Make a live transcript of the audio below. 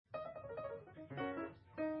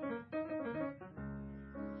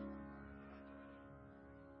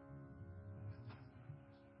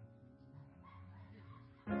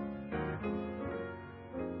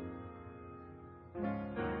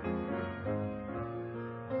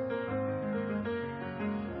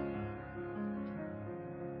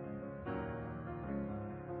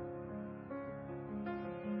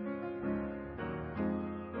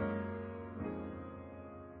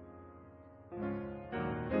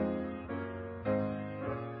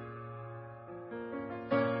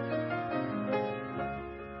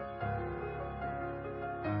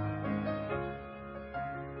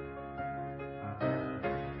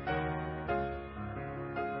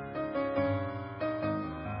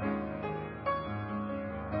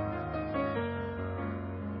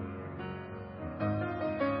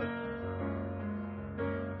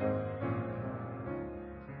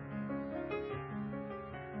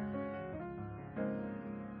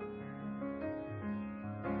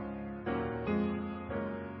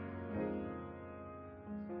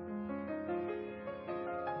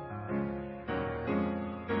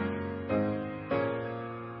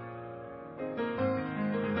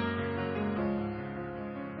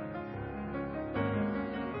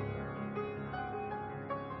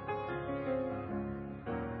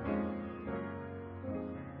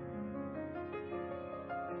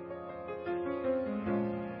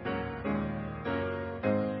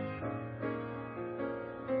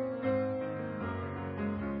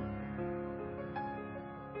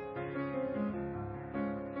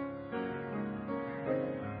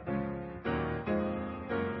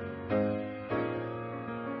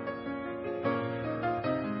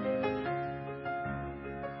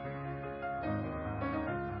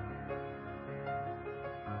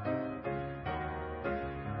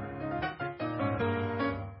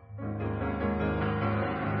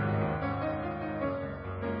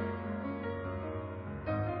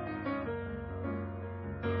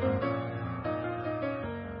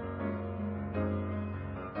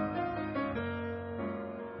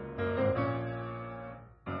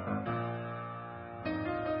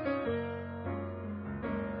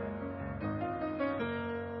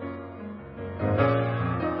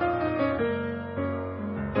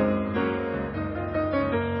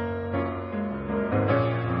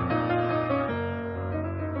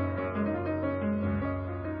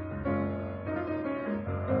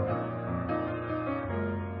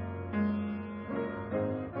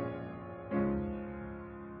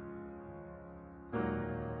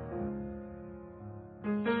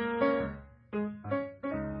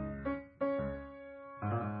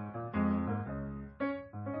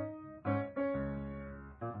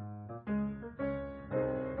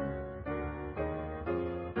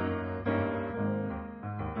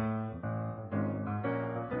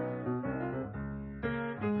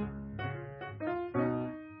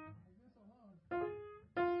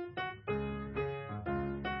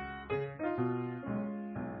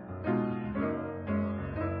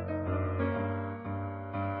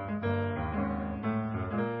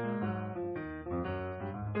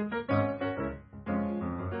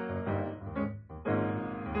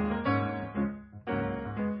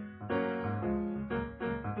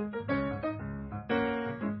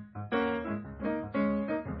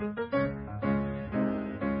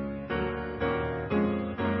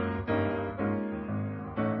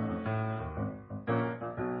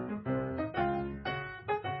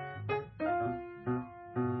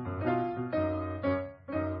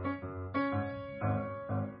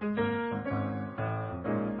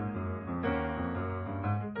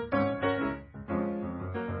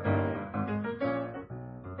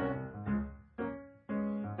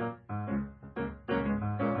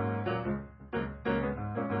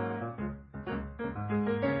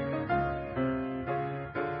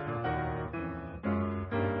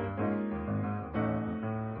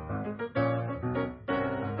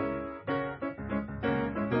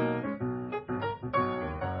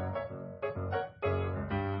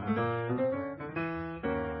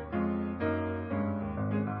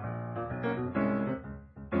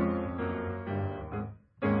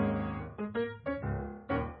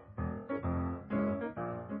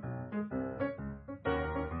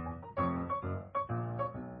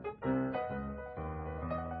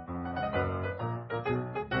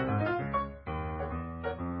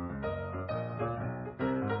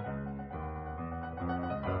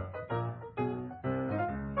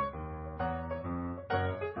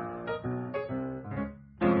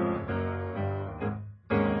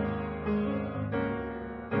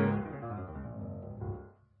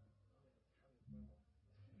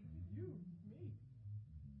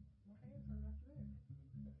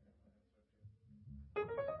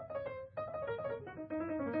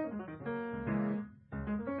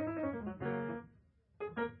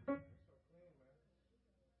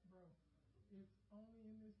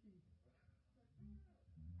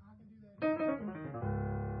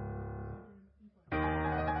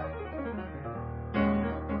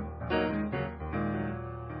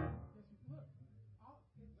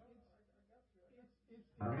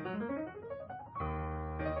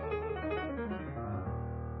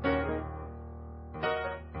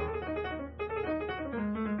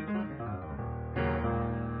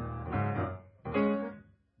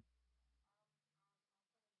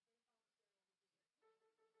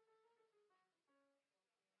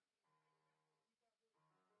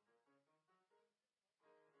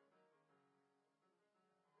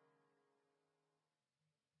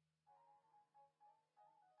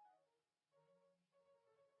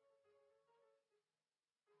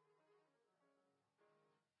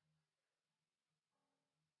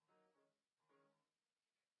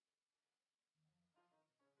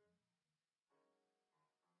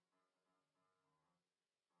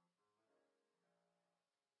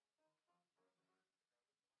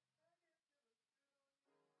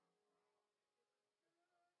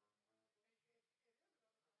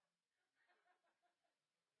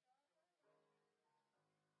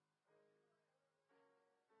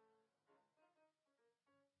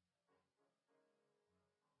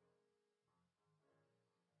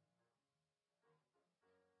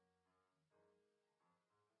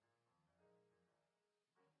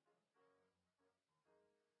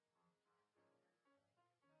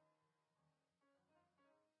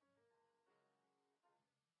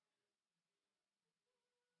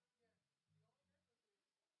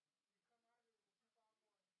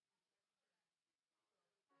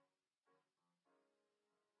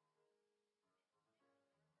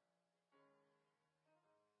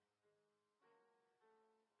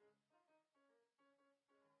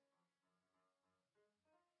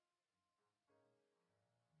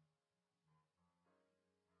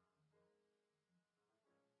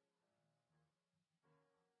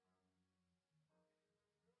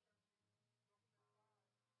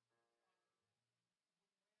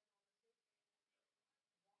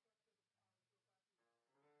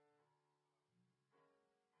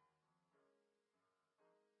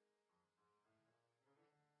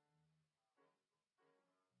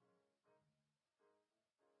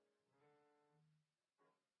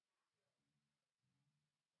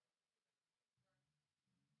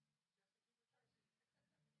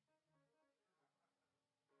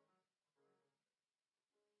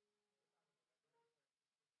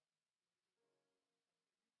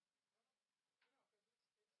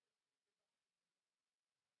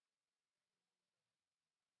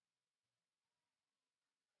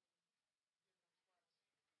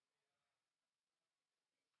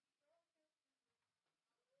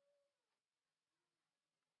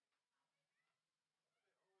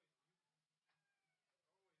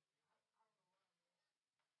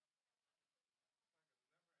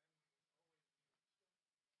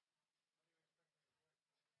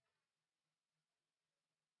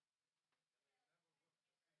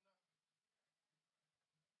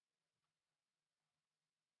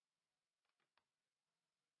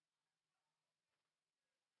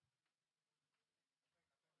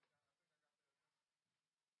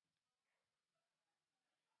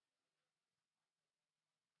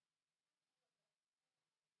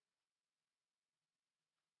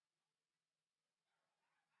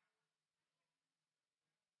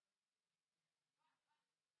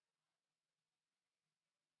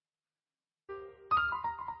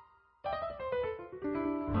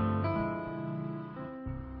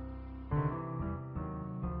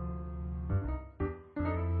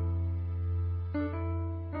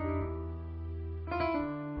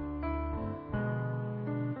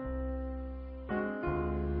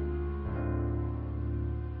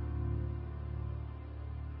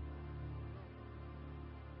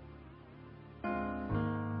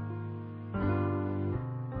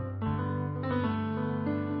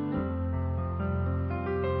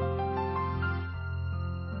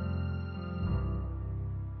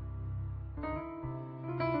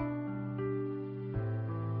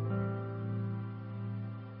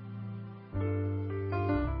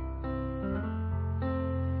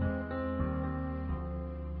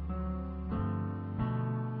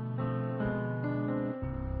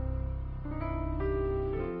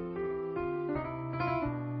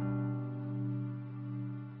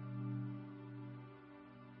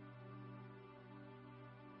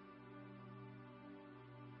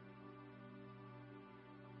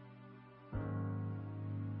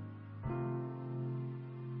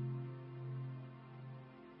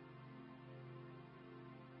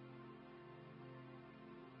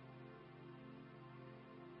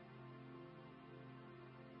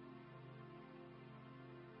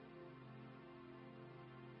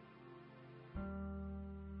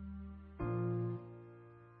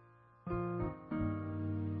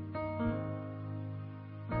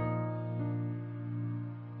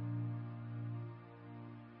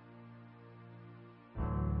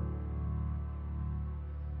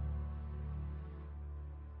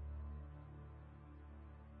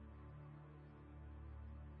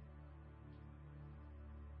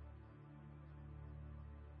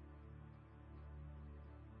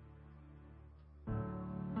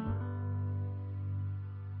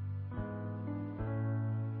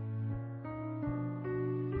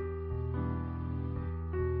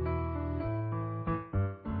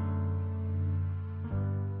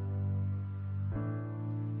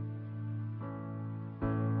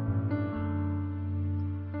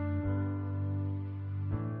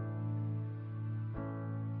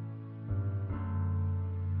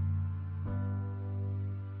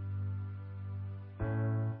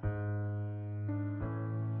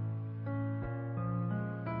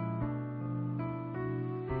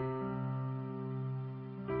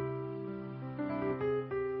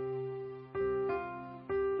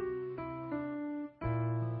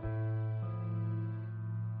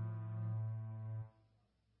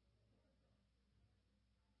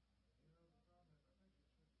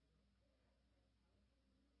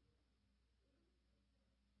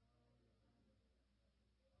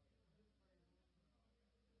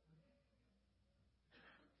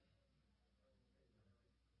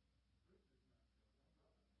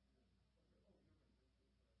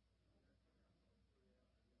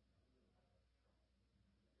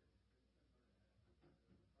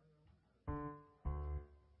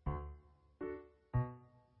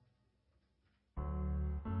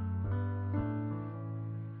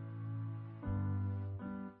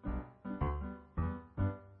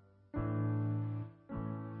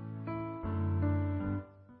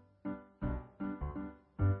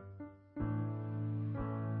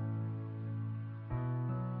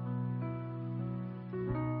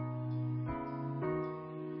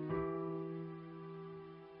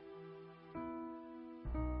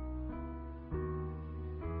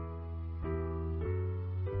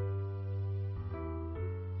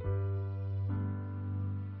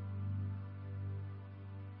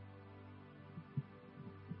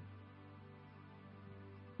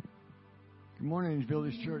Good morning,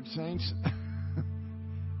 Village Church saints,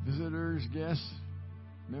 visitors, guests,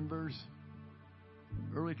 members,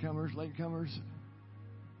 early comers, late comers.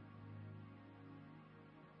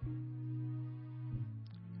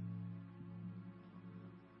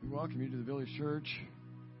 We welcome you to the Village Church,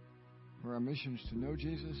 where our mission is to know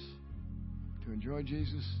Jesus, to enjoy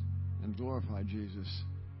Jesus, and glorify Jesus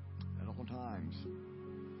at all times.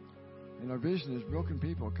 And our vision is broken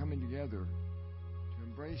people coming together to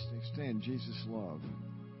embrace and extend Jesus' love.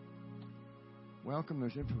 Welcome.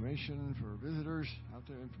 There's information for visitors out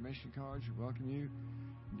there, information cards. We welcome you,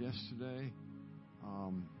 guests today.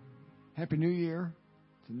 Happy New Year.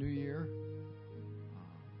 It's a new year.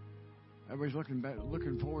 Everybody's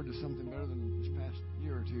looking forward to something better than this past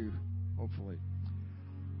year or two, hopefully.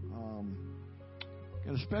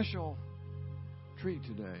 Got a special treat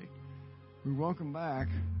today. We welcome back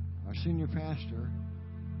our senior pastor,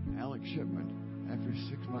 Alex Shipman, after his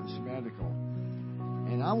 6-month sabbatical.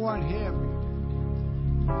 And I want him,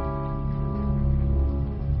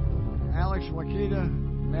 Alex, Wakita,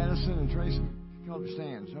 Madison, and Tracy, come up to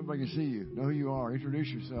stand so everybody can see you, know who you are, introduce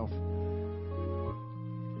yourself.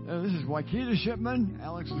 This is Wakita Shipman,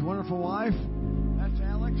 Alex's wonderful wife. That's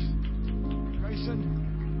Alex, Grayson,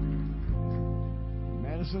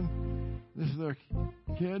 Madison. This is their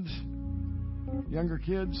kids, younger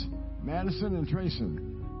kids, Madison and Trayson.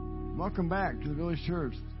 Welcome back to the Village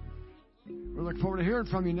Church. We look forward to hearing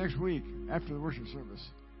from you next week after the worship service.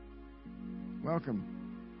 Welcome.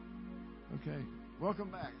 Okay.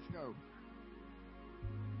 Welcome back. Let's go.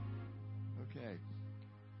 Okay.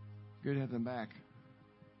 Good to have them back.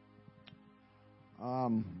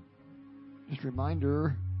 Just a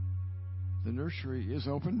reminder, the nursery is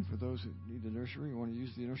open for those that need the nursery, want to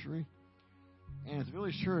use the nursery. And at the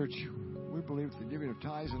Village Church, we believe that the giving of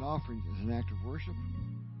tithes and offerings is an act of worship.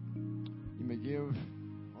 You may give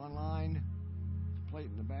online, plate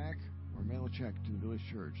in the back, or mail a check to the Village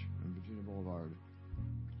Church on Virginia Boulevard.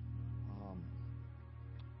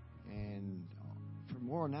 And for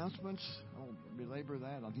more announcements, I won't belabor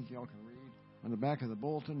that. I think y'all can read on the back of the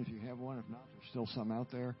bulletin if you have one. If not, there's still some out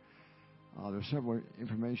there. There's several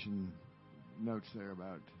information notes there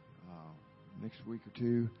about next week or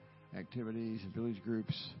two, activities and village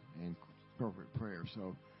groups and corporate prayer.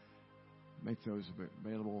 So make those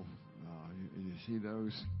available as you see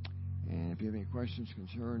those. And if you have any questions,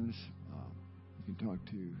 concerns, you can talk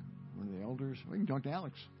to one of the elders. Or you can talk to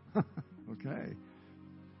Alex. Okay.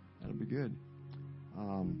 That'll be good.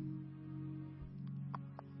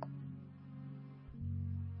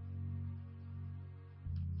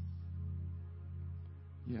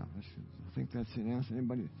 Yeah, I think that's the answer.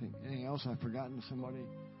 Anybody think anything else I've forgotten? Somebody?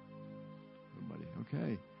 Nobody.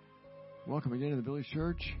 Okay. Welcome again to the Village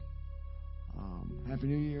Church. Happy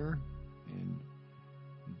New Year, and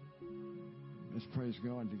let's praise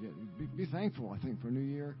God to be thankful. I think for a new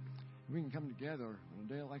year, we can come together on a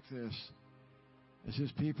day like this as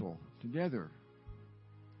His people together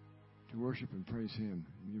to worship and praise Him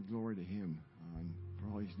and give glory to Him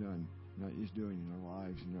for all He's done, and He's doing in our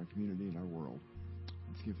lives, in our community, in our world.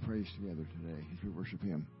 Let's give praise together today as we worship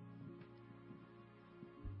Him.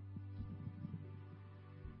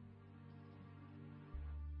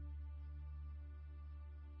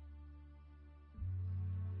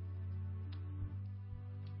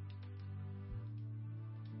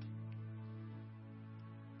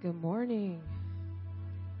 Good morning.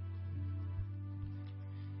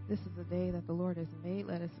 This is the day that the Lord has made.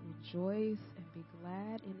 Let us rejoice and be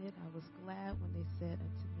glad in it. I was glad when they said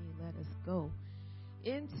unto me, let us go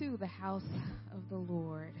into the house of the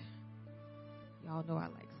Lord. Y'all know I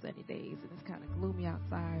like sunny days, and it's kind of gloomy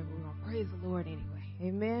outside. We're going to praise the Lord anyway.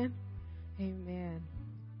 Amen. Amen.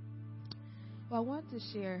 Well, I want to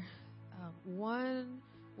share what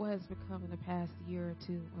has become in the past year or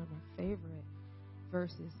two one of my favorite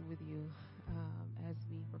verses with you as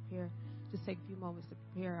we prepare. Just take a few moments to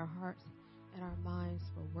prepare our hearts and our minds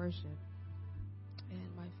for worship.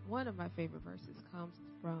 And one of my favorite verses comes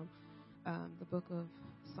from the book of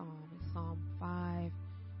Psalm. It's Psalm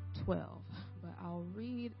 5:12. But I'll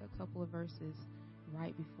read a couple of verses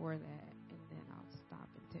right before that, and then I'll stop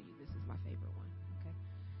and tell you this is my favorite one. Okay.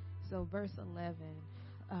 So verse 11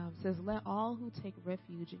 says, "Let all who take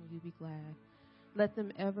refuge in you be glad. Let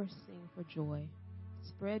them ever sing for joy.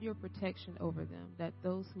 Spread your protection over them, that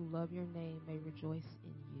those who love your name may rejoice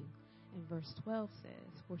in you." And verse 12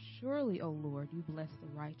 says, "For surely, O Lord, you bless the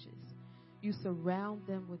righteous. You surround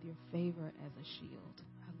them with your favor as a shield."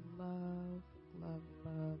 I love, love,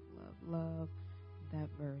 love, love, love that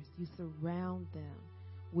verse. You surround them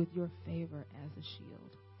with your favor as a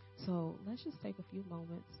shield. So let's just take a few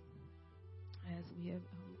moments as we have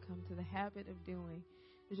come to the habit of doing,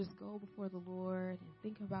 to just go before the Lord and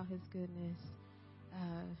think about his goodness.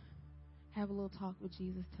 Have a little talk with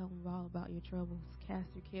Jesus. Tell him all about your troubles. Cast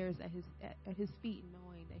your cares at his feet,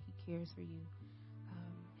 knowing that he cares for you.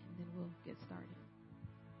 And then we'll get started.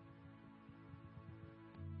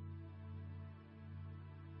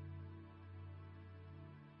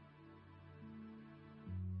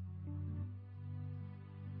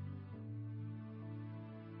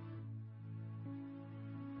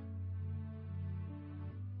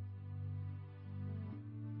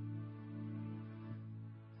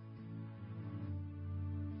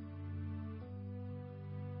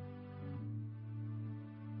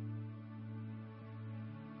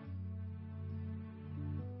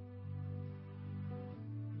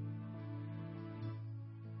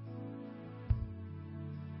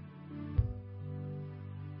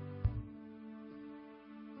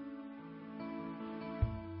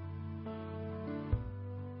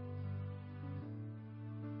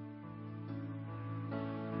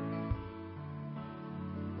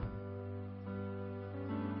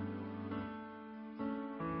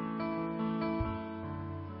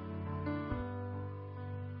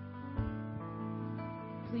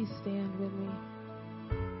 Please stand with me.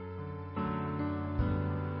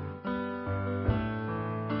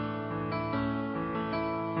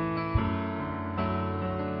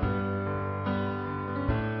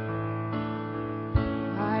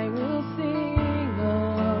 I will sing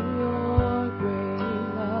of your great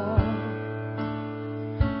love.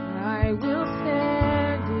 I will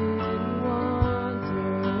stand in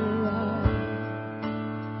wonder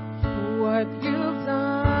of what you've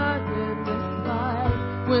done in this life.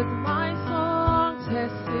 With my song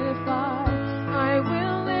testify, I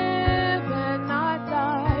will live and not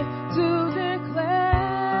die to declare.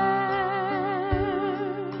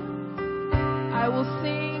 I will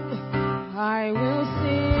sing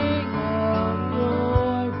of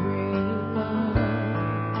your great love.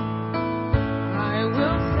 I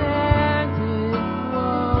will stand in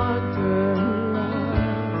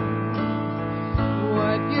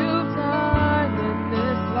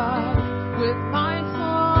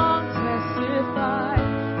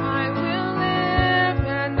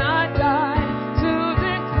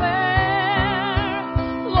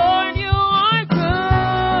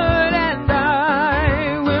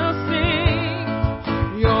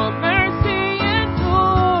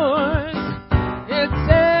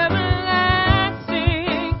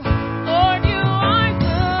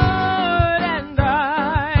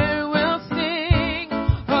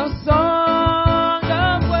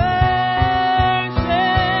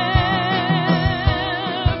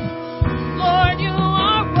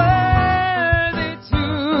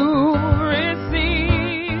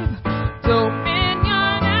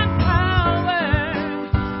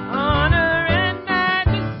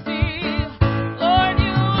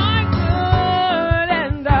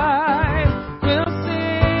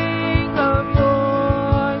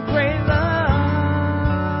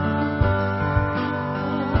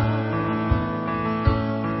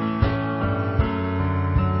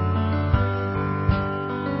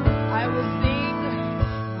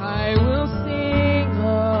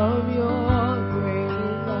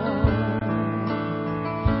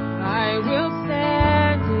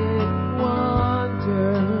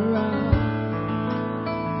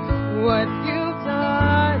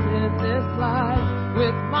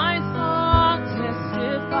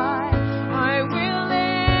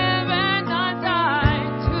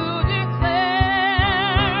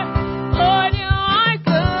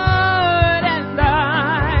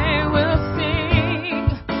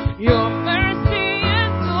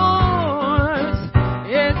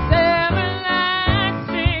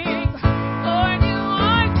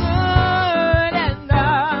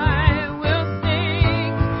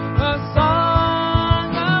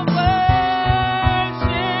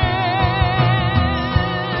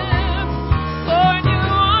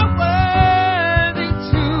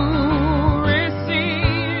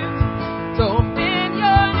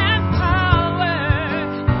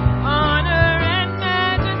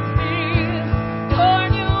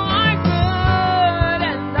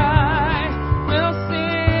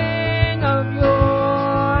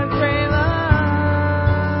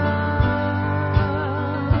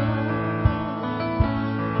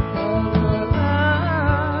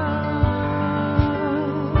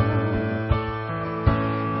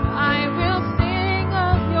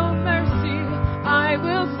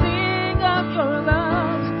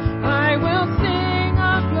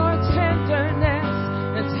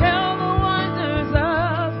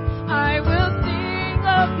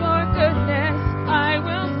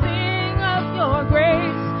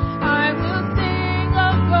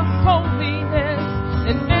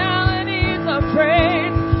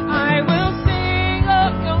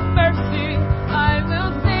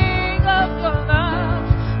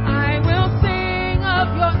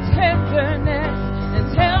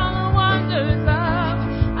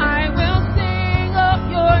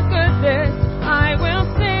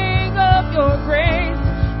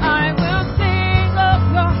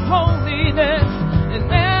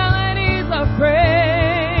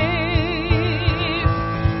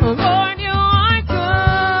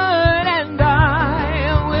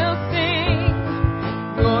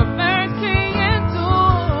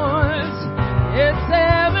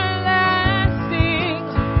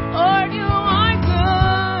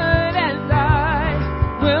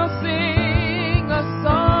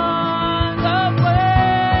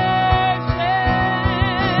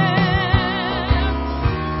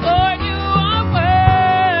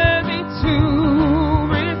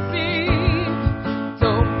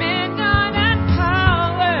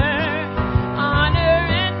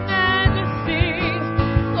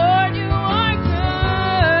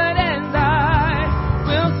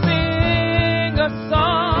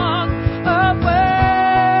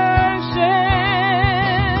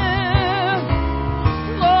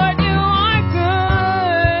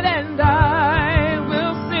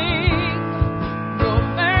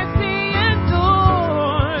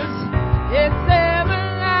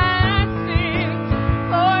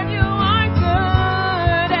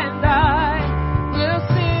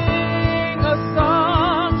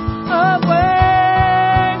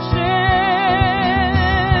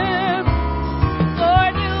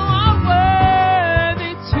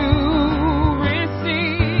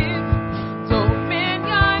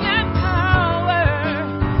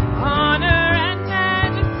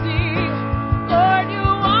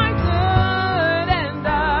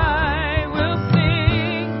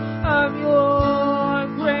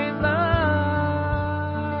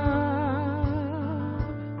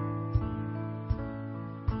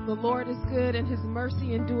good and his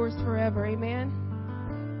mercy endures forever. Amen.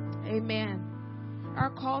 Amen. Our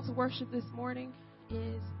call to worship this morning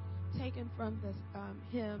is taken from the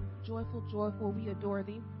hymn, Joyful, Joyful, We Adore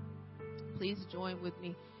Thee. Please join with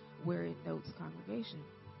me where it notes congregation.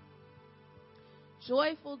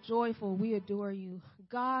 Joyful, joyful, we adore you,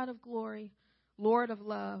 God of glory, Lord of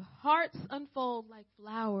love. Hearts unfold like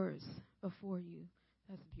flowers before you.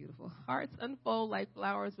 That's beautiful. Hearts unfold like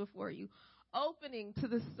flowers before you, opening to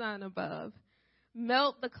the sun above.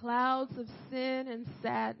 Melt the clouds of sin and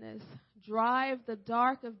sadness. Drive the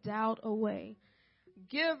dark of doubt away.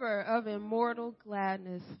 Giver of immortal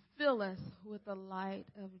gladness, fill us with the light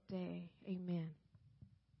of day. Amen.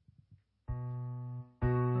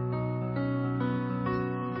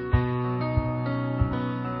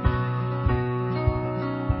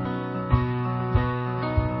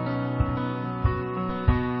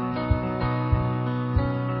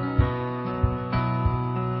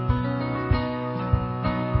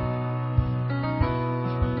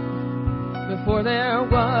 Before there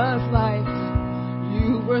was life,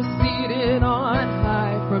 you were seated on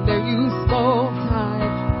high. From there you spoke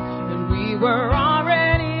time, and we were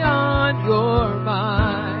already on your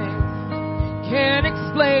mind. Can't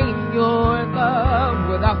explain your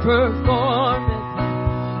love without performance.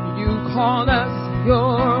 You called us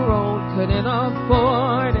your own, couldn't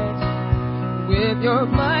afford it. With your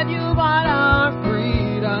blood you bought our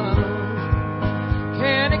freedom.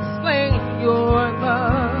 Can't explain your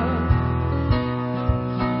love.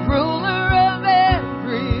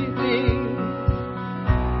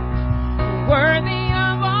 Worthy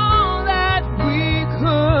of all that we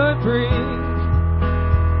could bring.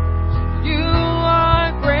 You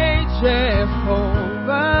are great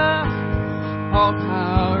Jehovah. All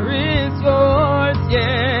power is yours,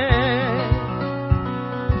 yeah.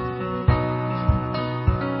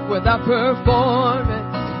 Without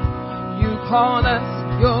performance, you called us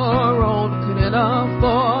your own, couldn't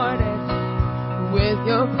afford it. With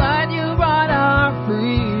your blood you brought our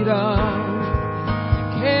freedom.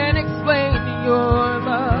 Can't explain your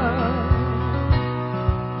love,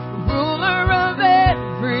 ruler of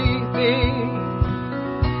everything,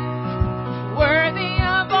 worthy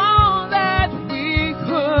of all that we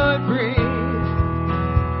could bring.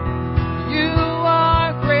 You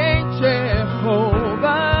are great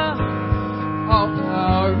Jehovah, all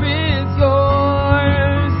power is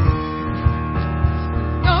yours.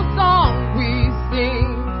 No song we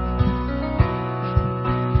sing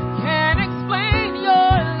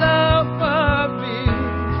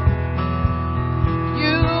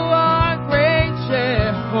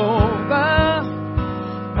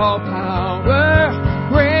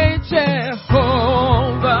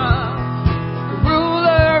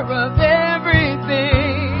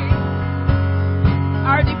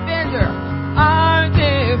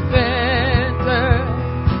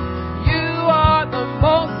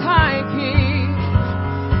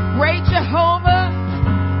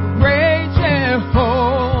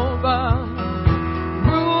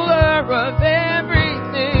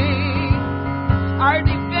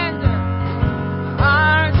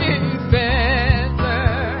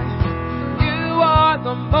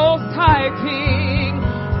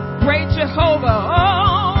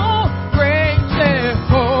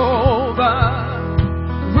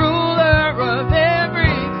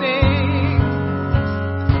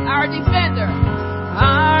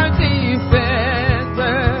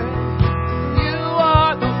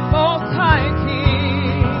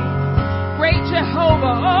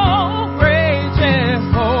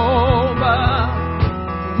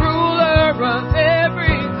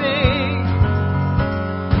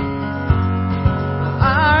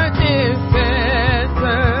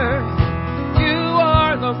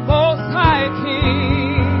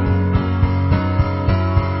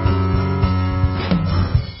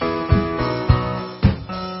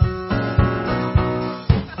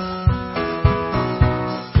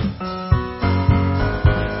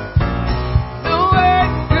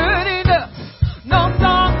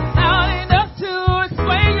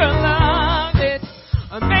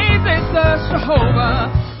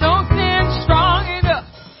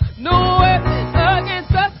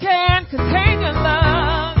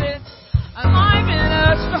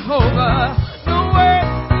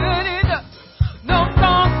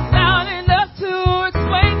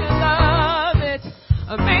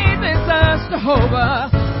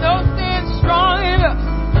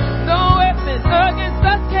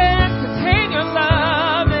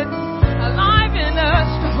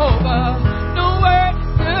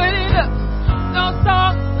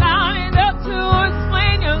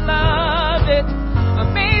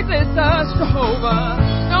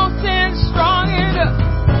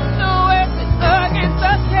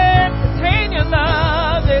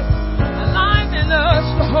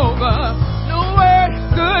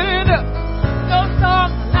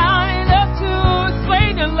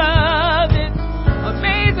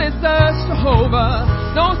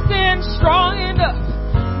sin strong enough.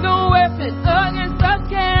 No weapon against us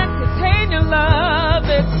can contain your love.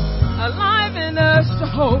 It's alive in us,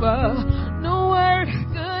 Jehovah. No word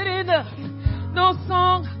good enough. No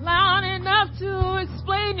song loud enough to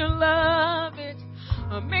explain your love. It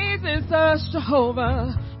amazes us,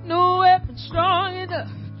 Jehovah. No weapon strong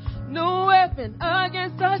enough. No weapon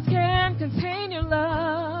against us can contain your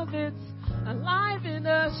love. It's alive in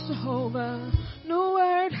us, Jehovah. No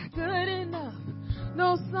word good enough.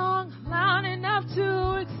 No song loud enough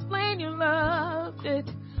to explain your love. It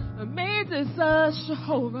amazes us,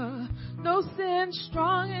 Jehovah. No sin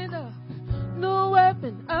strong enough. No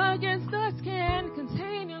weapon against us can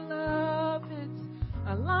contain your love. It's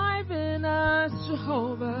alive in us,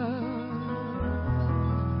 Jehovah.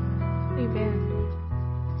 Amen.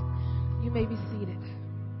 You may be seated.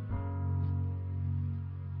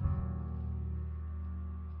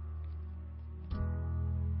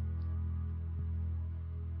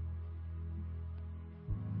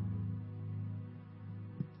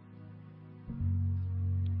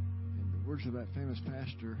 In the words of that famous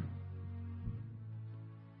pastor,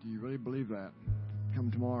 do you really believe that?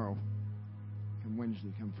 Come tomorrow, come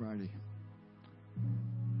Wednesday, come Friday.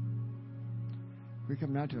 We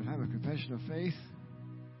come now to a time of confession of faith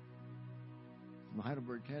from the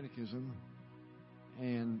Heidelberg Catechism,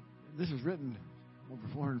 and this was written over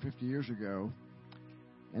 450 years ago,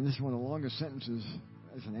 and this is one of the longest sentences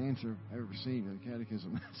as an answer I've ever seen in the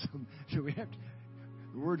Catechism. So we have to,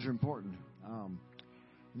 the words are important.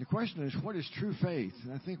 And the question is, what is true faith?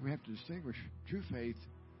 And I think we have to distinguish true faith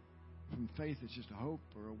from faith that's just a hope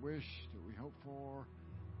or a wish that we hope for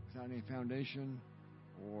without any foundation,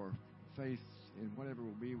 or faith in whatever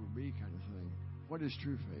will be kind of thing. What is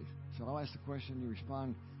true faith? So I'll ask the question, you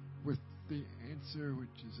respond with the answer, which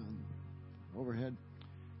is on overhead.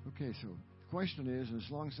 Okay, so the question is, and this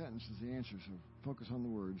long sentence is the answer, so focus on the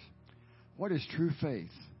words. What is true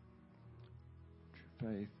faith? True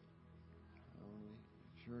faith, only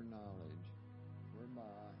sure knowledge, whereby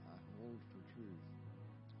I hold for truth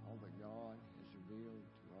all that God has revealed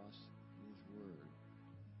to us in His Word,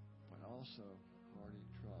 but also hearty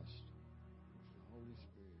trust which the Holy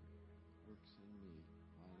Spirit works in me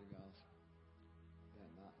by the gospel,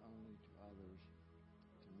 that not only to others,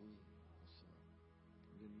 to me also,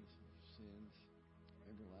 forgiveness of sins,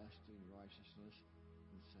 everlasting righteousness,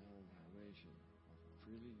 and salvation are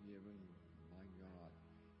freely given by God,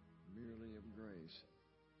 merely of grace,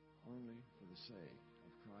 only for the sake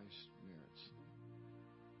of Christ's merits.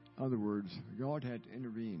 In other words, God had to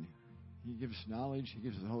intervene. He gives us knowledge. He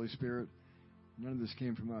gives us the Holy Spirit. None of this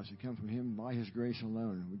came from us. It came from Him by His grace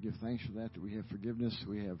alone. We give thanks for that we have forgiveness.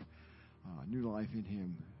 We have new life in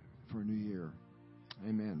Him for a new year.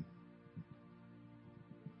 Amen.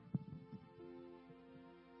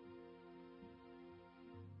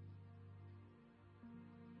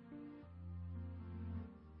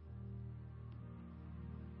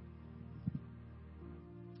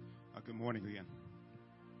 Good morning again.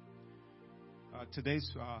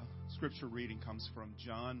 Today's scripture reading comes from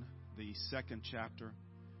John, the 2nd chapter,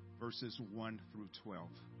 verses 1 through 12.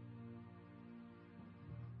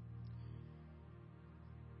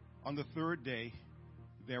 On the third day,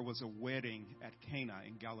 there was a wedding at Cana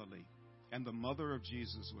in Galilee, and the mother of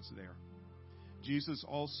Jesus was there. Jesus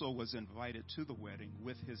also was invited to the wedding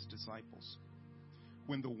with His disciples.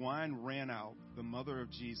 When the wine ran out, the mother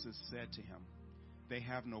of Jesus said to Him, "They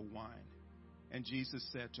have no wine." And Jesus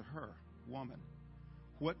said to her, "Woman,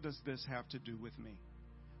 what does this have to do with me?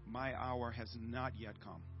 My hour has not yet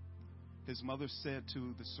come." His mother said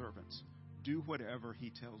to the servants, "Do whatever he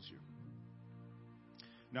tells you."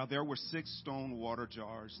 Now there were 6 stone water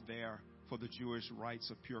jars there for the Jewish rites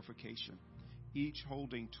of purification, each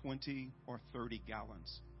holding 20 or 30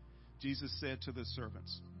 gallons. Jesus said to the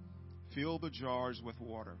servants, "Fill the jars with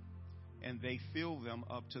water," and they filled them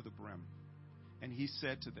up to the brim. And He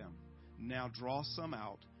said to them, "Now draw some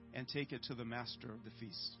out and take it to the master of the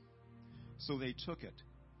feast." So they took it.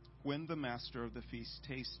 When the master of the feast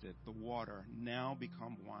tasted the water now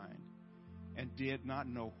become wine, and did not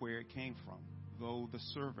know where it came from, though the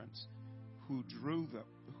servants who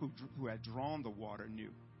had drawn the water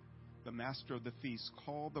knew, the master of the feast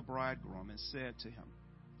called the bridegroom and said to him,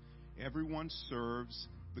 "Everyone serves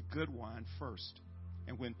the good wine first,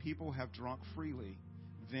 and when people have drunk freely,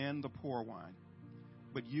 then the poor wine.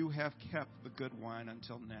 But you have kept the good wine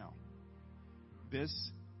until now."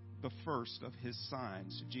 This, the first of His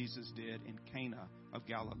signs, Jesus did in Cana of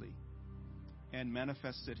Galilee, and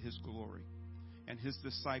manifested His glory, and His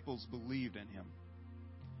disciples believed in Him.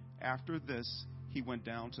 After this, He went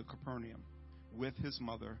down to Capernaum with His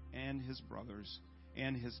mother and His brothers,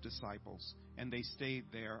 and his disciples, and they stayed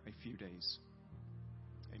there a few days.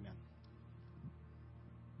 Amen.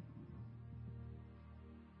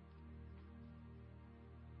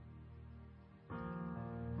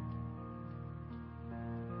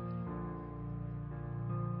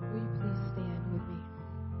 Will you please stand with me?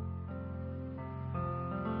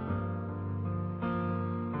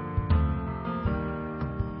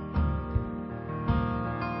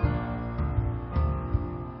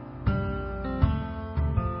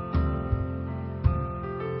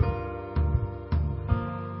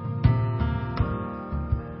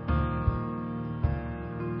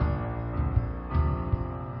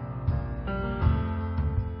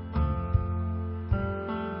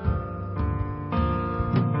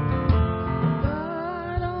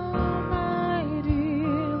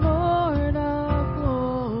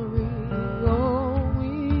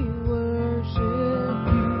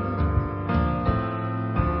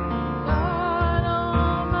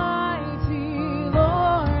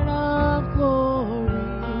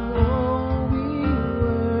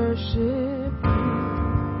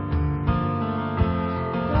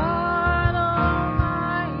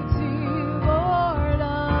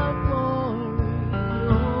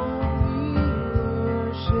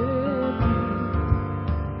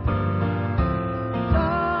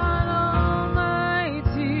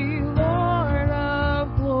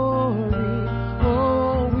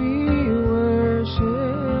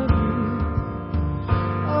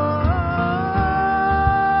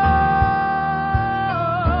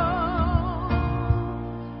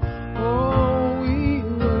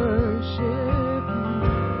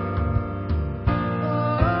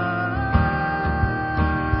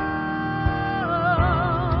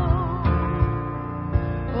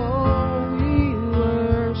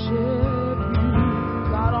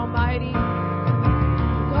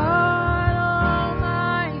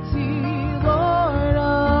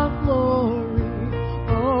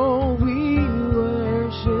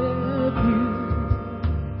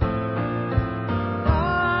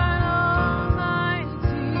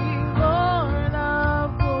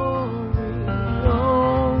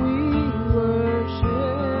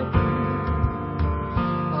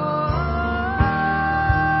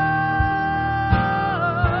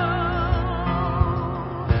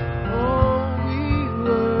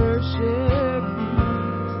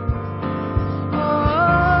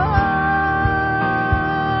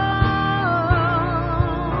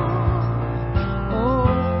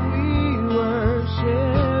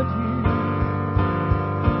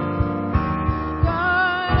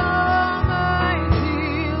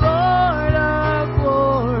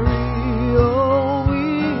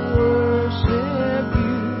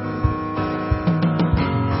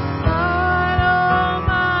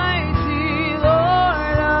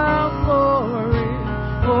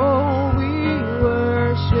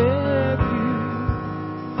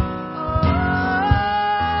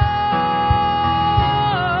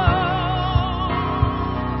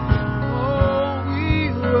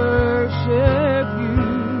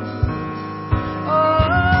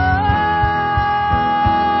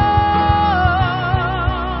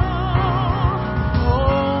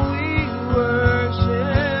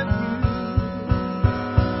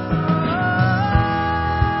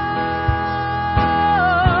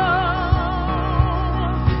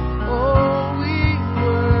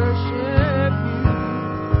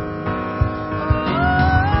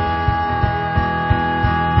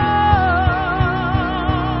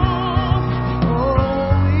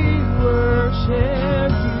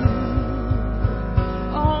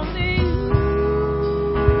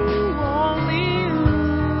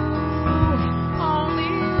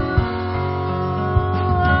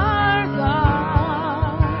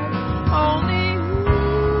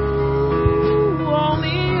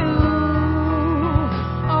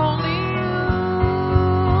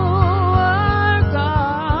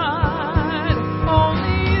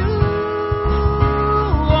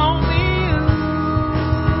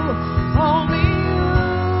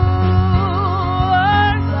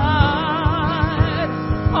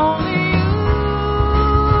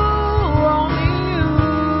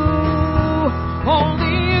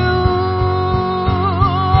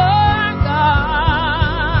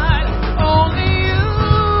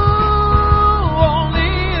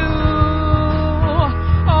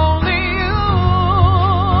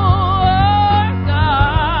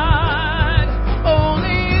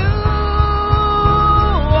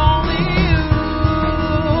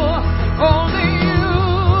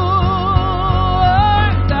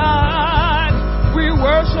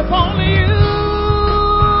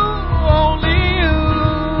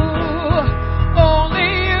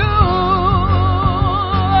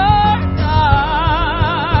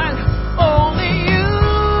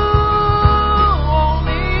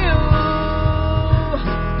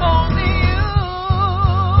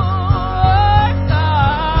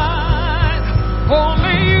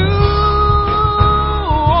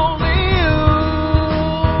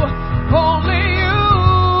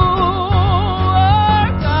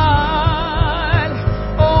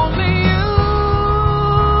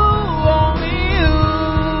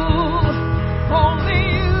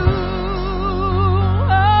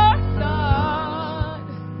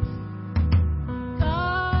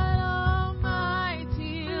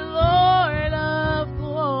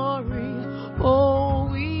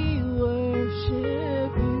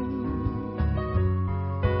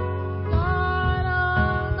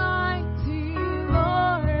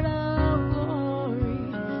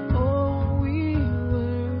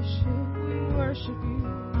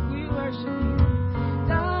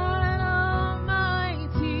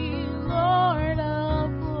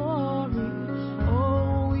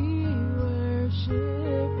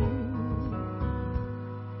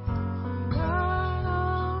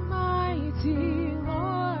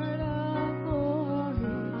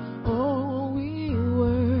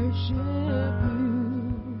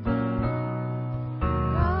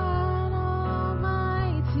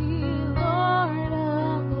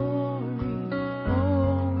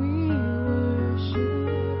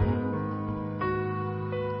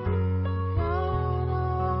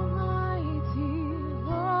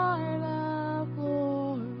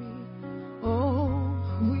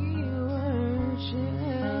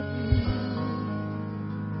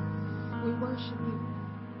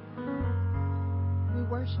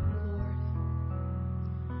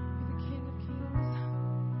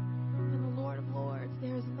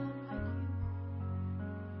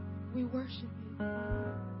 worship you.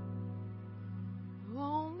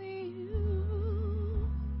 Only you.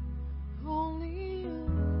 Only you.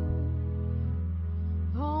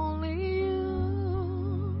 Only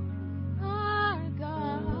you, our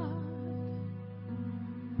God.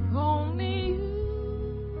 Only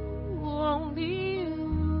you. Only you.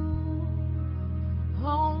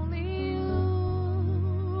 Only you,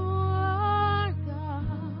 our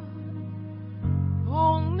God.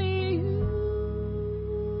 Only you.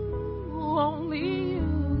 Only you.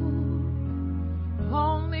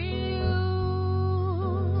 Only you,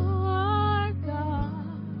 our God.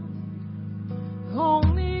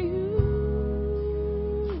 Only you.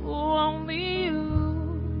 Only you.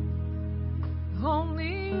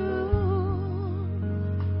 Only you,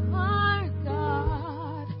 our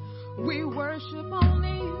God. We worship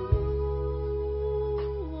only you.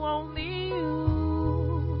 Only you.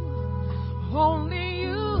 Only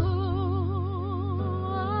you,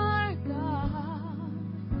 our God.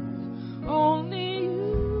 Only you.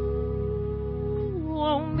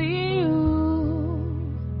 Only you.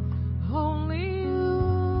 Only you,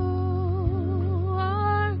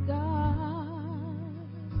 our God.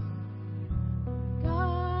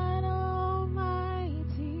 God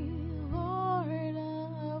Almighty, Lord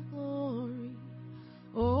of glory.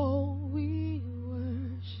 Oh, we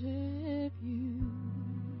worship you.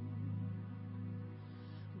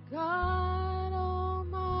 God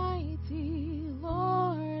Almighty,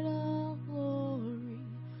 Lord of glory.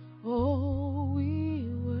 Oh, we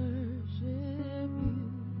worship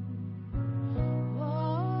you.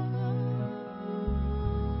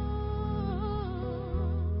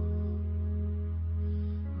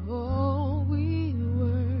 Oh, we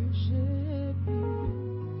worship you.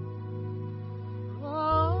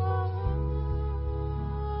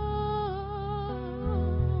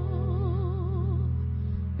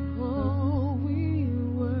 Oh, we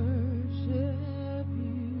worship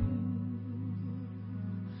you.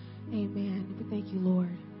 Amen. We thank you, Lord.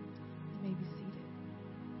 You may be seated.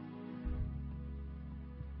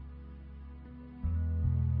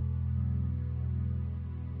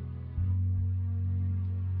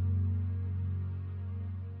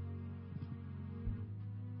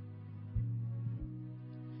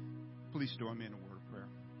 Please join me in a word of prayer.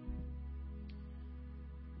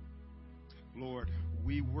 Lord,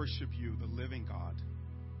 we worship you, the living God,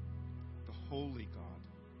 the holy God,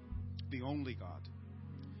 the only God.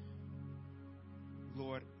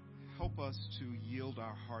 Lord, help us to yield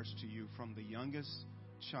our hearts to you, from the youngest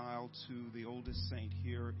child to the oldest saint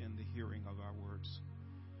here in the hearing of our words.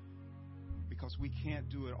 Because we can't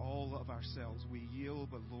do it all of ourselves. We yield,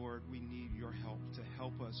 but Lord, we need your help to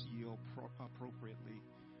help us yield appropriately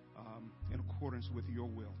in accordance with your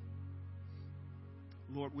will.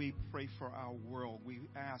 Lord, we pray for our world. We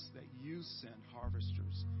ask that you send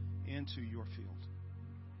harvesters into your field.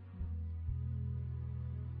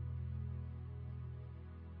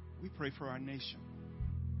 We pray for our nation.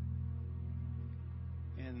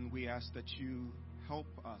 And we ask that you help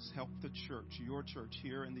us, help the church, your church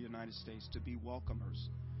here in the United States, to be welcomers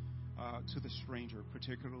to the stranger,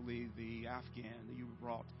 particularly the Afghan. You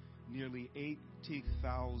brought nearly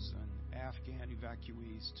 80,000 Afghan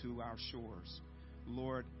evacuees to our shores.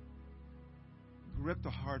 Lord, grip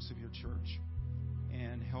the hearts of your church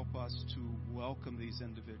and help us to welcome these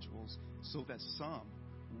individuals so that some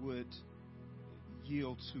would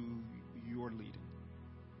yield to your leading,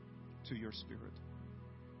 to your spirit.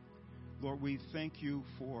 Lord, we thank you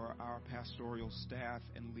for our pastoral staff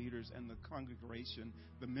and leaders and the congregation,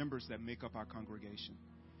 the members that make up our congregation.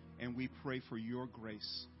 And we pray for your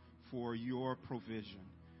grace, for your provision,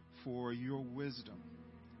 for your wisdom,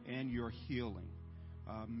 and your healing.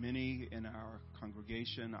 Many in our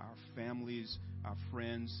congregation, our families, our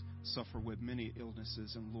friends suffer with many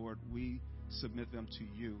illnesses. And Lord, we submit them to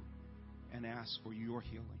you and ask for your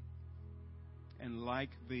healing. And like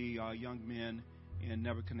the young men in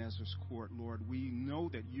Nebuchadnezzar's court, Lord, we know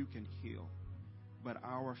that you can heal. But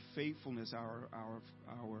our faithfulness, our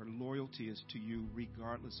loyalty is to you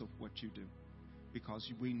regardless of what you do.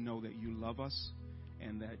 Because we know that you love us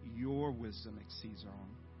and that your wisdom exceeds our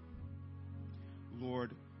own.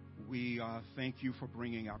 Lord, we thank you for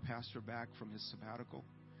bringing our pastor back from his sabbatical.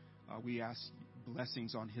 We ask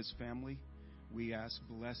blessings on his family. We ask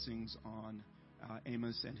blessings on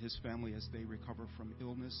Amos and his family as they recover from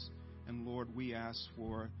illness. And Lord, we ask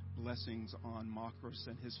for blessings on Marcus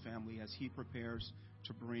and his family as he prepares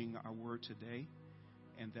to bring our word today,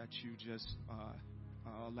 and that you just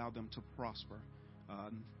allow them to prosper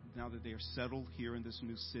now that they are settled here in this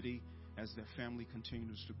new city, as their family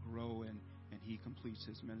continues to grow and he completes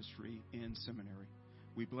his ministry in seminary.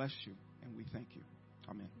 We bless you and we thank you.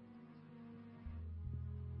 Amen.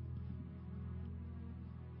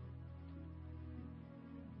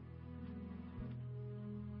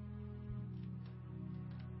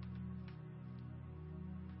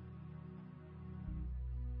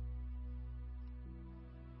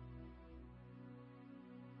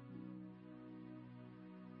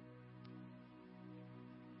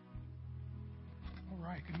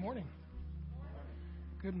 right, good morning.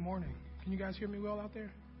 Good morning. Can you guys hear me well out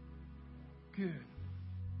there? Good.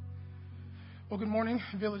 Well, good morning,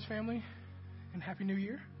 Village family, and Happy New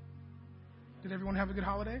Year. Did everyone have a good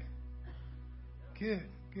holiday? Good.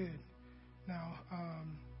 Now,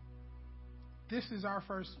 this is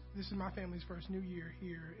my family's first New Year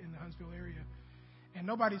here in the Huntsville area, and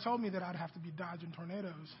nobody told me that I'd have to be dodging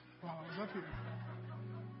tornadoes while I was up here.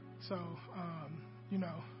 So,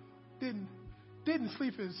 didn't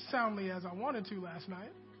sleep as soundly as I wanted to last night.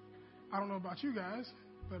 I don't know about you guys,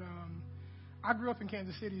 but I grew up in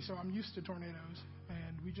Kansas City, so I'm used to tornadoes.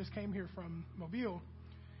 And we just came here from Mobile,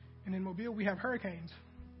 and in Mobile we have hurricanes.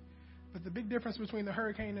 But the big difference between the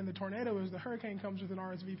hurricane and the tornado is the hurricane comes with an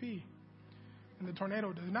RSVP, and the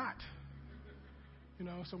tornado does not.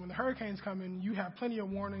 So when the hurricanes come in, you have plenty of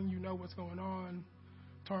warning. You know what's going on.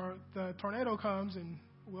 The tornado comes, and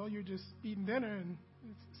well, you're just eating dinner, and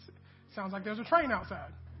it sounds like there's a train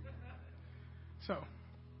outside. So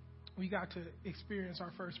we got to experience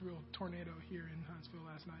our first real tornado here in Huntsville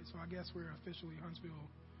last night. So I guess we're officially Huntsville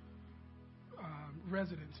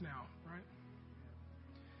residents now, right?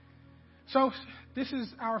 So this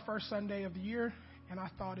is our first Sunday of the year, and I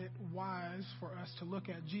thought it wise for us to look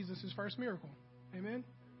at Jesus' first miracle. Amen?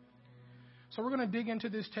 So we're going to dig into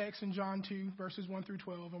this text in John 2, verses 1 through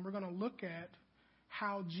 12, and we're going to look at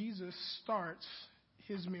how Jesus starts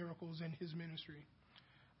his miracles and his ministry.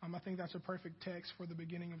 I think that's a perfect text for the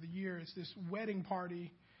beginning of the year. It's this wedding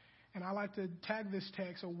party, and I like to tag this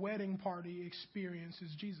text, a wedding party experiences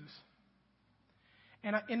Jesus.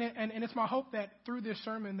 And it's my hope that through this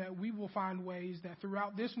sermon that we will find ways that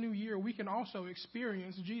throughout this new year we can also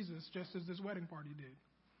experience Jesus just as this wedding party did.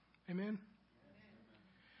 Amen?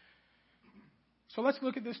 So let's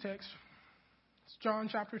look at this text. It's John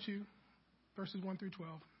chapter 2, verses 1 through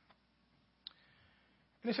 12.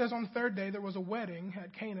 And it says, on the third day there was a wedding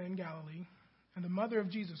at Cana in Galilee, and the mother of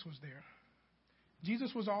Jesus was there.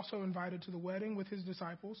 Jesus was also invited to the wedding with his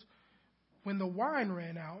disciples. When the wine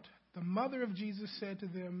ran out, the mother of Jesus said to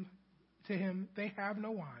him, they have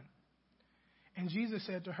no wine. And Jesus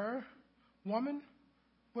said to her, woman,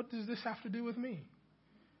 what does this have to do with me?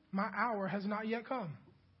 My hour has not yet come.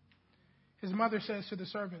 His mother says to the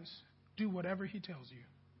servants, do whatever he tells you.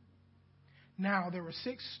 Now there were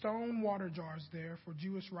 6 stone water jars there for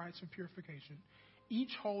Jewish rites of purification,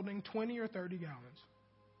 each holding 20 or 30 gallons.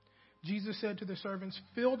 Jesus said to the servants,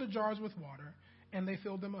 fill the jars with water, and they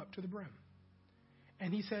filled them up to the brim.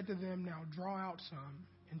 And he said to them, now draw out some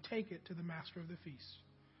and take it to the master of the feast.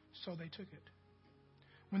 So they took it.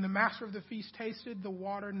 When the master of the feast tasted the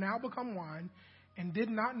water now become wine and did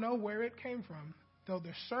not know where it came from, though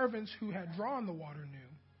the servants who had drawn the water knew,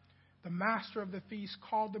 the master of the feast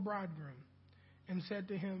called the bridegroom and said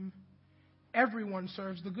to him, everyone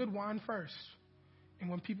serves the good wine first, and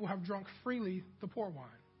when people have drunk freely, the poor wine.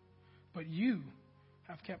 But you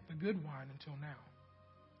have kept the good wine until now.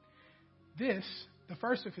 This, the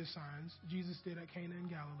first of his signs, Jesus did at Cana in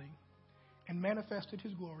Galilee, and manifested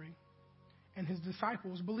his glory, and his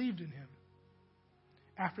disciples believed in him.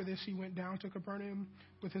 After this, he went down to Capernaum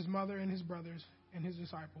with his mother and his brothers and his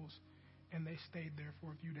disciples, and they stayed there for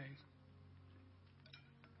a few days.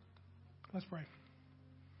 Let's pray.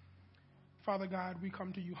 Father God, we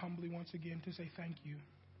come to you humbly once again to say thank you.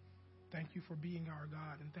 Thank you for being our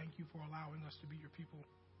God, and thank you for allowing us to be your people.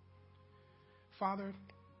 Father,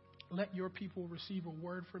 let your people receive a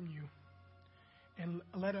word from you, and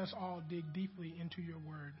let us all dig deeply into your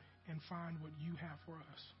word and find what you have for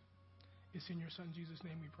us. It's in your Son, Jesus'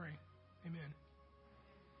 name we pray. Amen.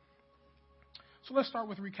 So let's start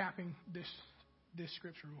with recapping this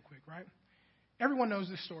scripture real quick, right? Everyone knows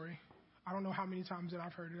this story. I don't know how many times that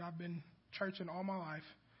I've heard it. I've been churching all my life,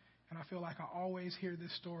 and I feel like I always hear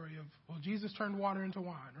this story of, well, Jesus turned water into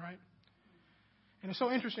wine, right? And it's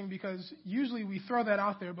so interesting because usually we throw that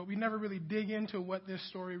out there, but we never really dig into what this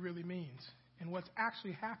story really means and what's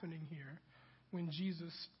actually happening here when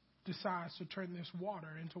Jesus decides to turn this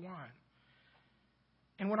water into wine.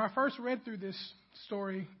 And when I first read through this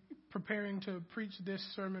story, preparing to preach this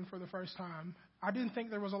sermon for the first time, I didn't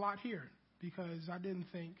think there was a lot here because I didn't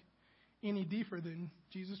think any deeper than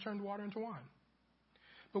Jesus turned water into wine.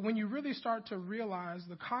 But when you really start to realize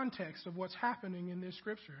the context of what's happening in this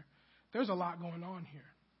scripture, there's a lot going on here.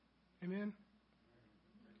 Amen?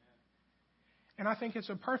 And I think it's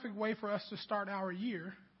a perfect way for us to start our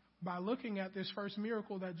year by looking at this first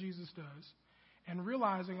miracle that Jesus does and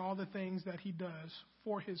realizing all the things that he does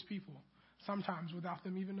for his people, sometimes without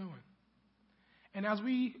them even knowing. And as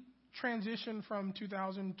we transition from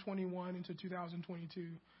 2021 into 2022,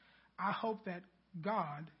 I hope that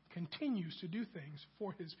God continues to do things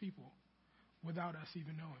for his people without us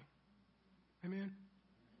even knowing. Amen?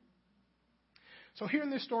 So here in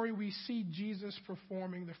this story, we see Jesus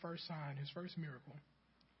performing the first sign, his first miracle.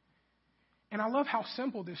 And I love how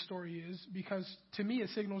simple this story is because to me it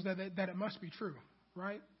signals that it must be true,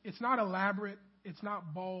 right? It's not elaborate. It's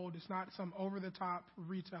not bold. It's not some over-the-top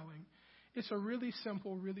retelling. It's a really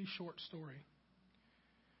simple, really short story,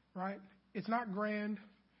 right? It's not grand.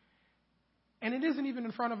 And it isn't even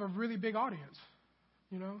in front of a really big audience,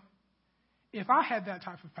 you know? If I had that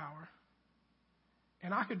type of power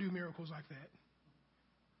and I could do miracles like that,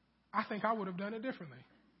 I think I would have done it differently,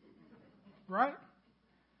 right?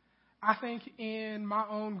 I think in my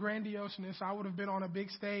own grandioseness, I would have been on a big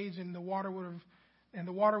stage and the water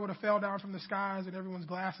would have fell down from the skies and everyone's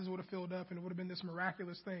glasses would have filled up and it would have been this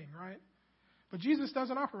miraculous thing, right? But Jesus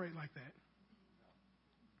doesn't operate like that.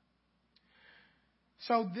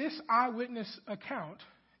 So this eyewitness account,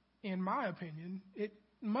 in my opinion, it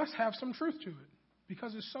must have some truth to it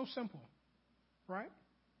because it's so simple, right?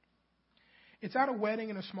 It's at a wedding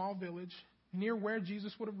in a small village near where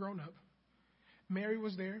Jesus would have grown up. Mary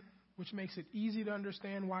was there, which makes it easy to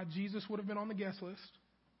understand why Jesus would have been on the guest list,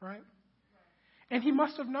 right? And he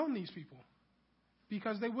must have known these people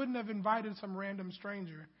because they wouldn't have invited some random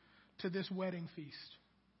stranger to this wedding feast,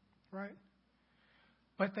 right?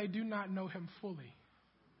 But they do not know him fully,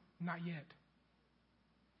 not yet.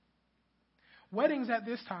 Weddings at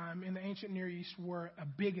this time in the ancient Near East were a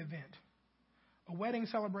big event. A wedding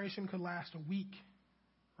celebration could last a week,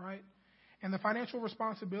 right? And the financial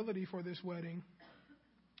responsibility for this wedding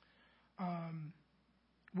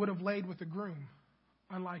would have laid with the groom,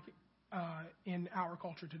 unlike in our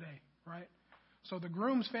culture today, right? So the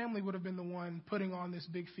groom's family would have been the one putting on this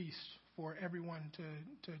big feast for everyone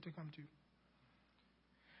to come to.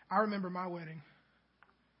 I remember my wedding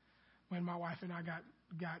when my wife and I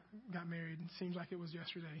got married. It seems like it was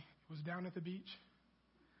yesterday. It was down at the beach,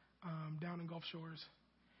 down in Gulf Shores,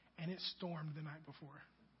 and it stormed the night before,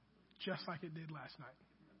 just like it did last night,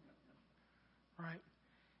 right?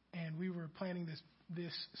 And we were planning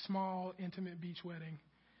this small, intimate beach wedding,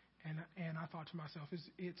 and I thought to myself,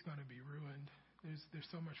 it's going to be ruined. There's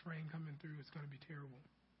so much rain coming through, it's going to be terrible.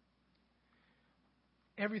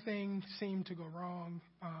 Everything seemed to go wrong.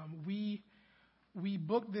 We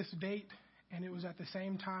booked this date, and it was at the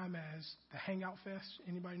same time as the Hangout Fest.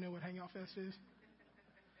 Anybody know what Hangout Fest is?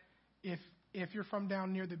 If you're from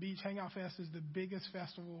down near the beach, Hangout Fest is the biggest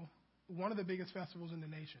festival, one of the biggest festivals in the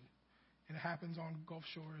nation. And it happens on Gulf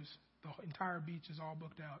Shores. The entire beach is all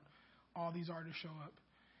booked out. All these artists show up.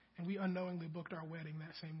 And we unknowingly booked our wedding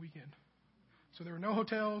that same weekend. So there were no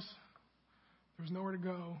hotels. There was nowhere to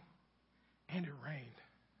go. And it rained,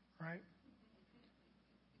 right?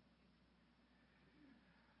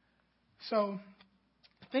 So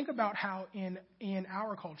think about how in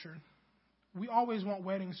our culture, we always want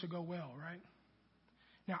weddings to go well, right?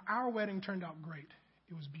 Now, our wedding turned out great.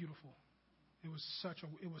 It was beautiful. It was such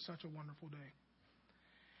a wonderful day.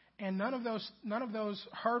 And none of those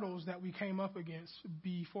hurdles that we came up against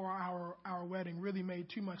before our wedding really made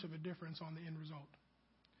too much of a difference on the end result.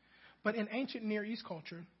 But in ancient Near East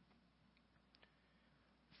culture,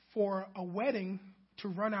 for a wedding to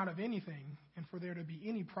run out of anything and for there to be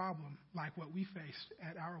any problem like what we faced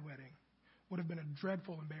at our wedding would have been a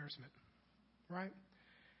dreadful embarrassment, right?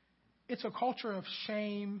 It's a culture of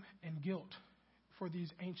shame and guilt for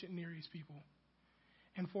these ancient Near East people.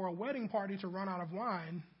 And for a wedding party to run out of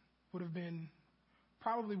wine would have been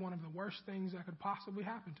probably one of the worst things that could possibly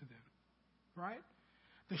happen to them, right?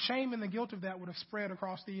 The shame and the guilt of that would have spread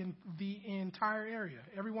across the entire area.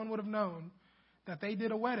 Everyone would have known that they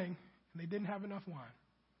did a wedding and they didn't have enough wine.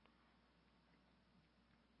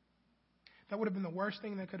 That would have been the worst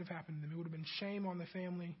thing that could have happened to them. It would have been shame on the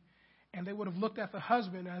family, and they would have looked at the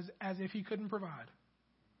husband as if he couldn't provide.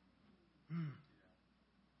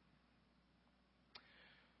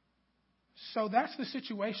 So that's the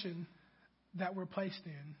situation that we're placed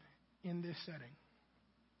in this setting.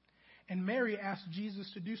 And Mary asked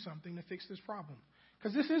Jesus to do something to fix this problem.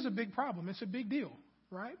 Because this is a big problem. It's a big deal,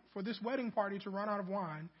 right? For this wedding party to run out of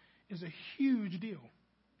wine is a huge deal.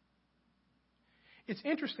 It's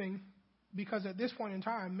interesting because at this point in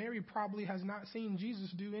time, Mary probably has not seen Jesus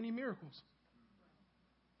do any miracles,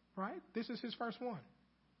 right? This is his first one.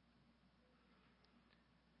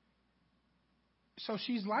 So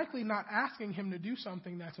she's likely not asking him to do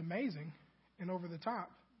something that's amazing and over the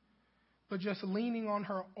top, but just leaning on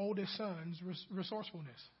her oldest son's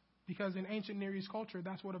resourcefulness. Because in ancient Near East culture,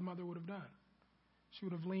 that's what a mother would have done. She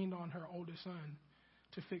would have leaned on her oldest son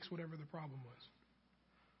to fix whatever the problem was.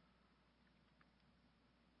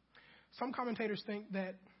 Some commentators think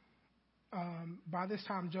that by this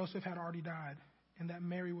time Joseph had already died, and that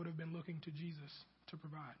Mary would have been looking to Jesus to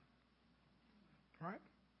provide. Right?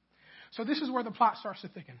 So this is where the plot starts to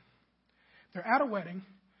thicken. They're at a wedding.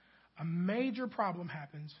 A major problem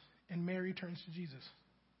happens, and Mary turns to Jesus.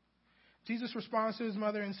 Jesus responds to his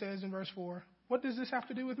mother and says in verse 4, "What does this have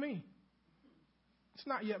to do with me? It's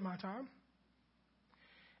not yet my time."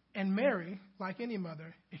 And Mary, like any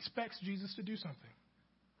mother, expects Jesus to do something.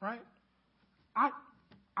 Right? I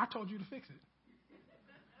told you to fix it.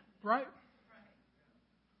 Right?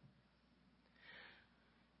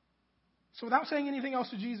 So without saying anything else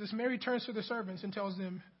to Jesus, Mary turns to the servants and tells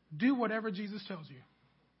them, "Do whatever Jesus tells you."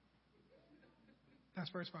 That's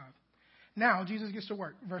verse 5. Now, Jesus gets to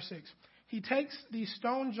work. Verse 6. He takes these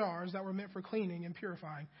stone jars that were meant for cleaning and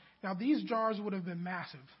purifying. Now, these jars would have been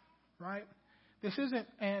massive, right? This isn't,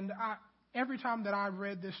 and every time that I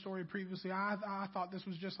read this story previously, I thought this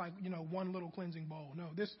was just like, one little cleansing bowl.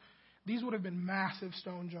 No, these would have been massive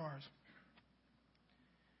stone jars.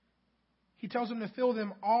 He tells them to fill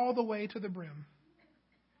them all the way to the brim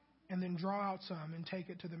and then draw out some and take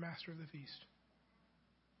it to the master of the feast.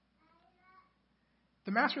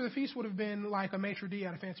 The master of the feast would have been like a maitre d'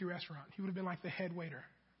 at a fancy restaurant. He would have been like the head waiter,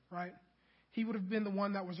 right? He would have been the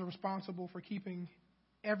one that was responsible for keeping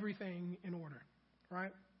everything in order,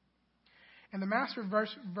 right? And the master,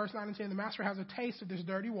 verse 9 and 10, the master has a taste of this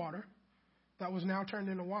dirty water that was now turned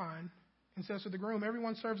into wine and says to the groom,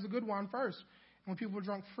 "Everyone serves the good wine first. And when people are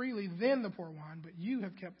drunk freely, then the poor wine, but you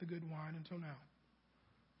have kept the good wine until now."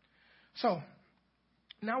 So,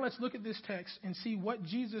 now let's look at this text and see what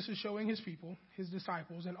Jesus is showing his people, his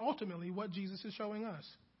disciples, and ultimately what Jesus is showing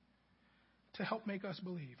us to help make us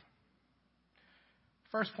believe.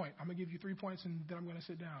 First point, I'm going to give you 3 points and then I'm going to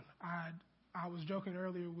sit down. I was joking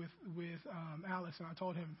earlier with Alex, and I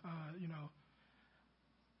told him,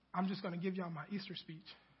 I'm just going to give y'all my Easter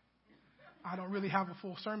speech. I don't really have a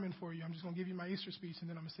full sermon for you. I'm just going to give you my Easter speech and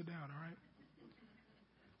then I'm going to sit down, all right?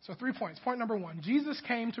 So 3 points. Point number 1, Jesus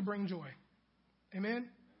came to bring joy. Amen?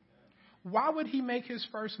 Why would he make his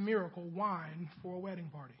first miracle wine for a wedding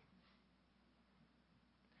party?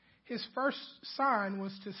 His first sign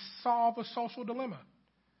was to solve a social dilemma,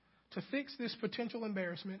 to fix this potential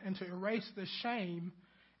embarrassment and to erase the shame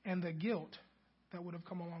and the guilt that would have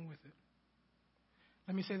come along with it.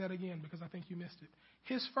 Let me say that again because I think you missed it.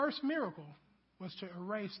 His first miracle was to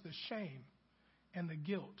erase the shame and the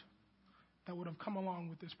guilt that would have come along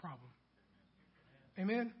with this problem.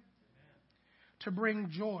 Amen? To bring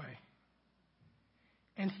joy.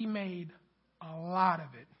 And he made a lot of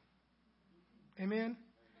it. Amen?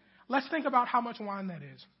 Let's think about how much wine that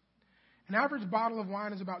is. An average bottle of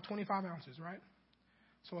wine is about 25 ounces, right?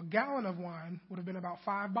 So a gallon of wine would have been about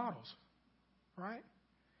 5 bottles, right?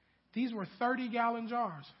 These were 30-gallon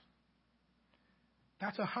jars.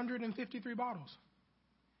 That's 153 bottles.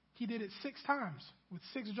 He did it 6 times with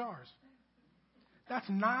 6 jars. That's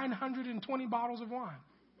 920 bottles of wine.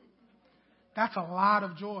 That's a lot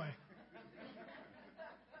of joy.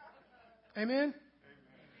 Amen?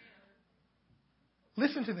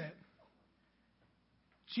 Listen to that.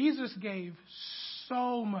 Jesus gave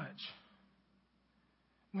so much.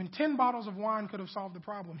 When 10 bottles of wine could have solved the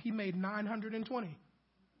problem, he made 920.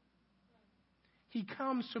 He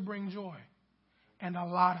comes to bring joy, and a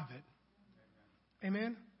lot of it.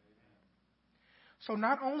 Amen? So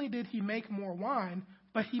not only did he make more wine,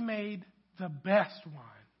 but he made the best wine.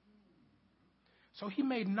 So he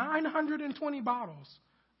made 920 bottles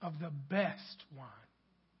of the best wine.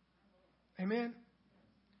 Amen?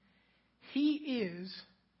 He is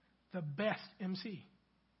the best MC.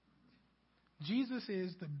 Jesus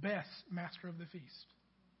is the best master of the feast.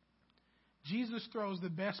 Jesus throws the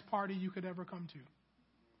best party you could ever come to.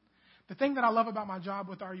 The thing that I love about my job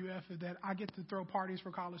with RUF is that I get to throw parties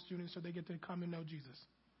for college students so they get to come and know Jesus,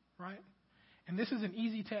 right? And this is an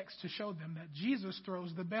easy text to show them that Jesus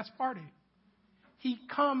throws the best party. He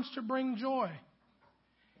comes to bring joy,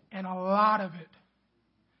 and a lot of it.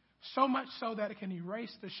 So much so that it can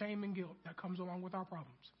erase the shame and guilt that comes along with our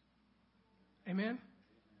problems. Amen?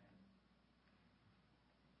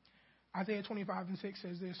 Isaiah 25:6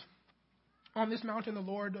 says this: "On this mountain the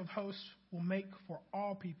Lord of hosts will make for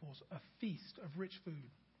all peoples a feast of rich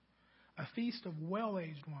food, a feast of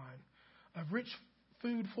well-aged wine, of rich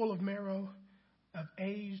food full of marrow, of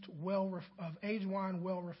aged wine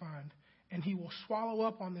well refined. And he will swallow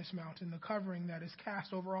up on this mountain the covering that is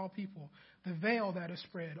cast over all people, the veil that is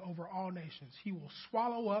spread over all nations. He will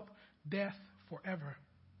swallow up death forever.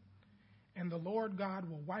 And the Lord God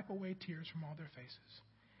will wipe away tears from all their faces.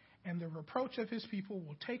 And the reproach of his people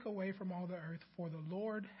will take away from all the earth, for the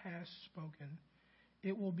Lord has spoken.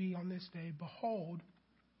 It will be on this day, behold,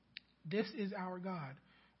 This is our God.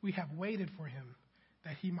 We have waited for him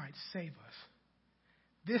that he might save us.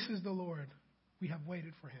 This is the Lord. We have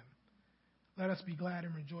waited for him. Let us be glad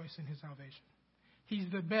and rejoice in his salvation. He's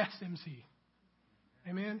the best MC.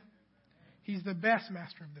 Amen? He's the best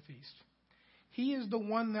master of the feast. He is the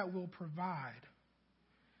one that will provide.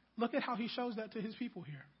 Look at how he shows that to his people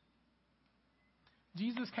here.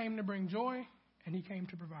 Jesus came to bring joy, and he came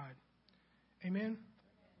to provide. Amen?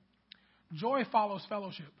 Joy follows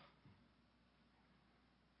fellowship.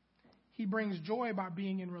 He brings joy by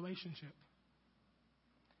being in relationship.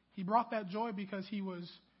 He brought that joy because he was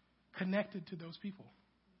connected to those people.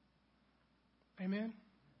 Amen?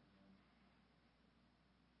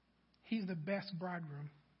 He's the best bridegroom.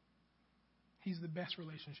 He's the best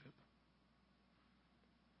relationship.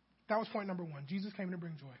 That was point number one. Jesus came to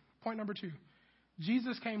bring joy. Point number two.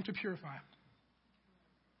 Jesus came to purify.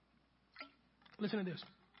 Listen to this.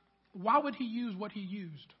 Why would he use what he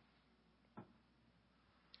used?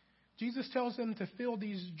 Jesus tells them to fill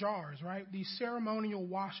these jars, right? These ceremonial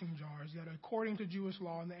washing jars that, according to Jewish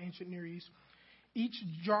law in the ancient Near East, each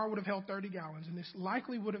jar would have held 30 gallons, and this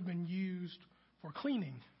likely would have been used for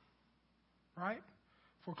cleaning, right?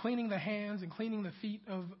 For cleaning the hands and cleaning the feet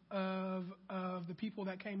of the people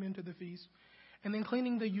that came into the feast, and then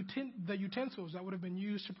cleaning the utensils that would have been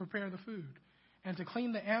used to prepare the food, and to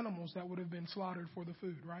clean the animals that would have been slaughtered for the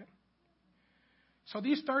food, right? So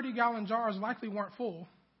these 30-gallon jars likely weren't full,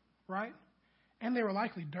 right? And they were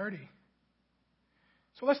likely dirty.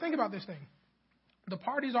 So let's think about this thing. The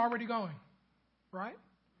party's already going, right?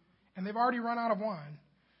 And they've already run out of wine.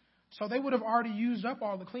 So they would have already used up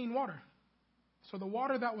all the clean water. So the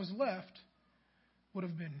water that was left would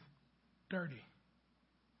have been dirty,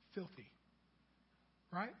 filthy,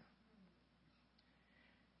 right?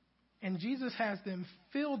 And Jesus has them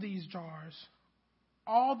fill these jars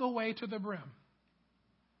all the way to the brim,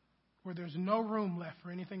 where there's no room left for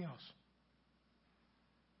anything else.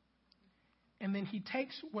 And then he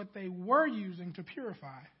takes what they were using to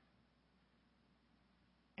purify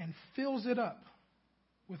and fills it up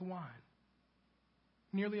with wine.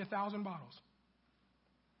 Nearly 1,000 bottles.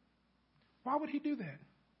 Why would he do that?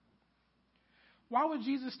 Why would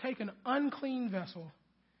Jesus take an unclean vessel,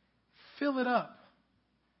 fill it up,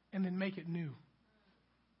 and then make it new?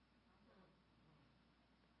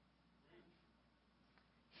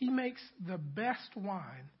 He makes the best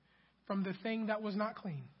wine from the thing that was not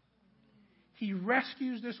clean. He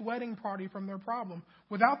rescues this wedding party from their problem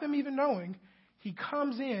without them even knowing. He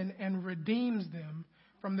comes in and redeems them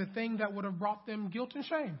from the thing that would have brought them guilt and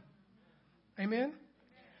shame. Amen?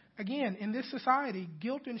 Again, in this society,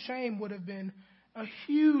 guilt and shame would have been a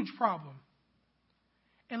huge problem.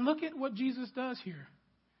 And look at what Jesus does here.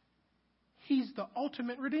 He's the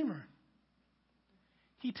ultimate redeemer.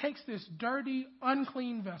 He takes this dirty,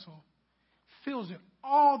 unclean vessel, fills it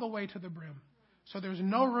all the way to the brim, so there's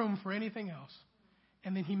no room for anything else,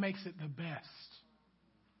 and then he makes it the best.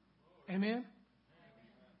 Amen?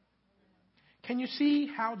 Can you see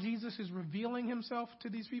how Jesus is revealing himself to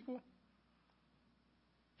these people?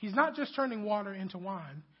 He's not just turning water into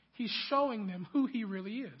wine. He's showing them who he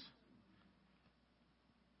really is.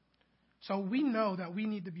 So we know that we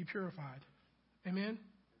need to be purified. Amen?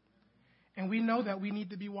 And we know that we need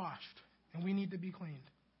to be washed. And we need to be cleaned.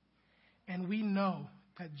 And we know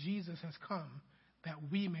that Jesus has come that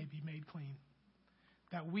we may be made clean.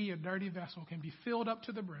 That we, a dirty vessel, can be filled up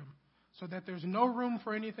to the brim so that there's no room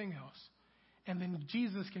for anything else. And then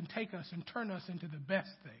Jesus can take us and turn us into the best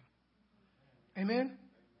thing. Amen?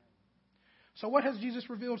 So what has Jesus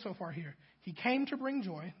revealed so far here? He came to bring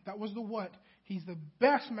joy. That was the what. He's the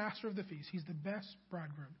best master of the feast. He's the best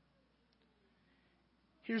bridegroom.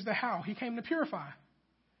 Here's the how. He came to purify,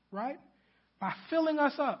 right? By filling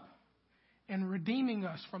us up and redeeming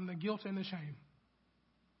us from the guilt and the shame.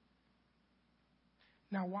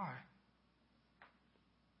 Now why?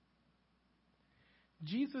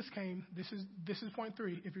 Jesus came, this is point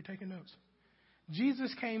 3 if you're taking notes.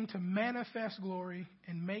 Jesus came to manifest glory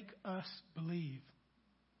and make us believe.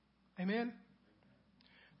 Amen?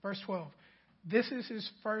 Verse 12. This is his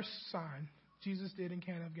first sign Jesus did in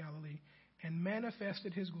Cana of Galilee and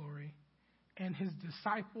manifested his glory, and his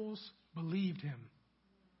disciples believed him.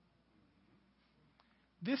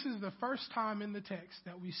 This is the first time in the text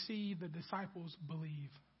that we see the disciples believe,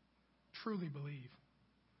 truly believe,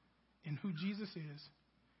 in who Jesus is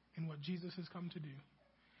and what Jesus has come to do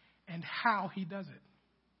and how he does it.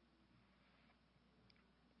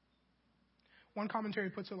 One commentary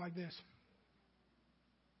puts it like this.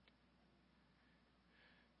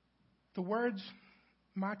 The words,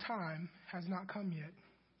 "My time has not come yet,"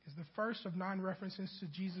 is the first of 9 references to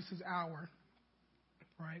Jesus' hour,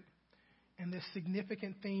 right? and this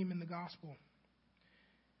significant theme in the gospel.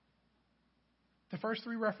 The first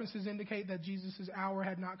 3 references indicate that Jesus' hour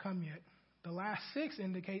had not come yet. The last 6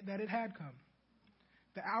 indicate that it had come.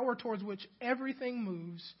 The hour towards which everything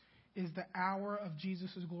moves is the hour of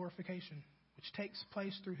Jesus' glorification, which takes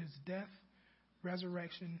place through his death,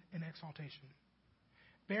 resurrection, and exaltation.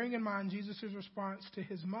 Bearing in mind Jesus' response to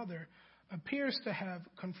his mother appears to have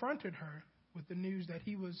confronted her with the news that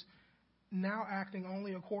he was now acting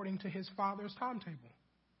only according to his Father's timetable.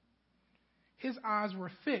 His eyes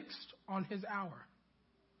were fixed on his hour.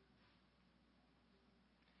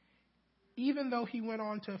 Even though he went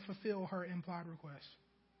on to fulfill her implied request.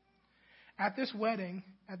 At this wedding,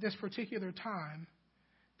 at this particular time,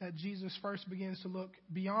 that Jesus first begins to look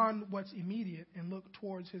beyond what's immediate and look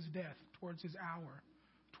towards his death, towards his hour,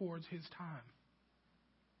 towards his time.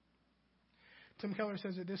 Tim Keller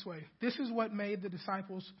says it this way: this is what made the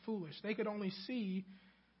disciples foolish. They could only see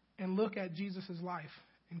and look at Jesus' life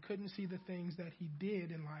and couldn't see the things that he did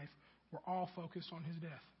in life were all focused on his death.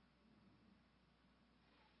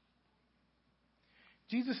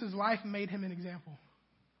 Jesus' life made him an example.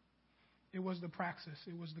 It was the praxis.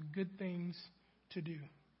 It was the good things to do.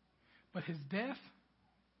 But his death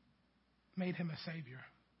made him a savior.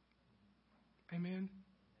 Amen?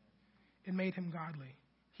 It made him godly.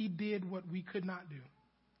 He did what we could not do.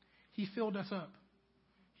 He filled us up.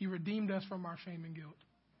 He redeemed us from our shame and guilt.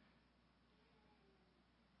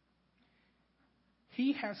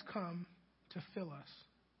 He has come to fill us.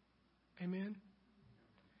 Amen?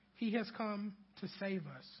 He has come to save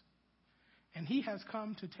us. And he has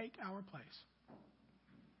come to take our place.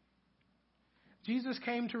 Jesus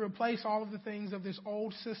came to replace all of the things of this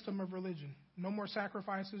old system of religion. No more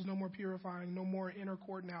sacrifices, no more purifying, no more inner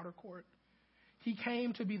court and outer court. He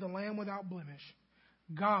came to be the Lamb without blemish.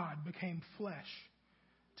 God became flesh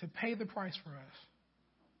to pay the price for us.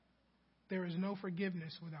 There is no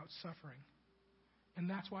forgiveness without suffering. And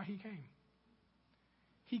that's why he came.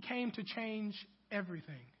 He came to change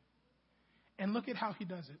everything. And look at how he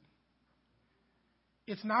does it.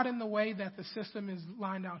 It's not in the way that the system is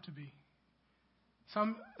lined out to be.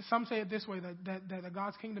 Some say it this way, that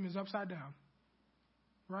God's kingdom is upside down.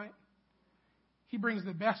 Right? He brings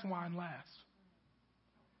the best wine last.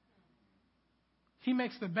 He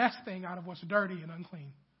makes the best thing out of what's dirty and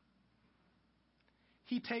unclean.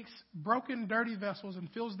 He takes broken, dirty vessels and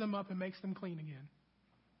fills them up and makes them clean again.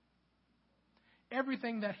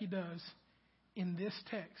 Everything that he does in this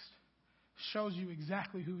text shows you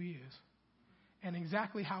exactly who he is and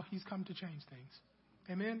exactly how he's come to change things.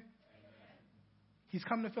 Amen? He's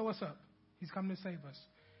come to fill us up. He's come to save us.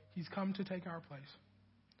 He's come to take our place.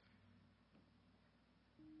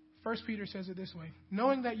 1 Peter says it this way: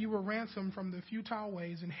 knowing that you were ransomed from the futile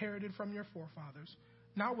ways inherited from your forefathers,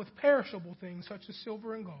 not with perishable things such as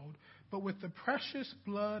silver and gold, but with the precious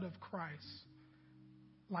blood of Christ,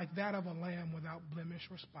 like that of a lamb without blemish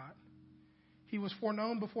or spot. He was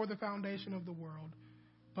foreknown before the foundation of the world,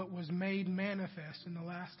 but was made manifest in the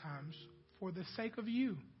last times for the sake of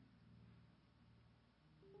you.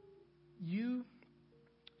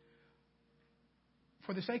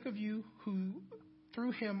 For the sake of you who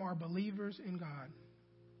through him are believers in God,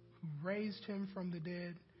 who raised him from the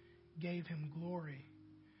dead, gave him glory,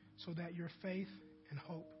 so that your faith and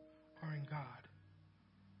hope are in God.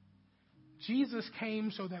 Jesus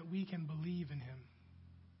came so that we can believe in him.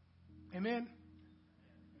 Amen?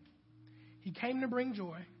 He came to bring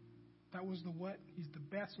joy. That was the what. He's the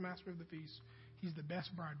best master of the feast. He's the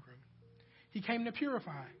best bridegroom. He came to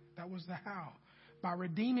purify. That was the how. By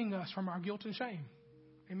redeeming us from our guilt and shame.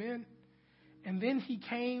 Amen? And then he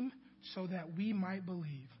came so that we might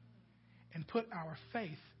believe and put our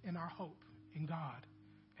faith and our hope in God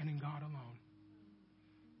and in God alone.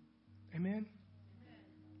 Amen?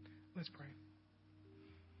 Let's pray.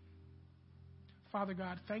 Father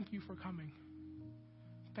God, thank you for coming.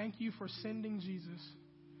 Thank you for sending Jesus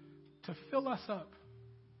to fill us up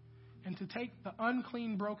and to take the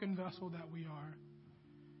unclean, broken vessel that we are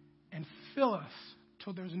and fill us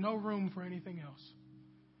till there's no room for anything else.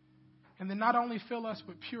 And then not only fill us,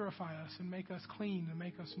 but purify us and make us clean and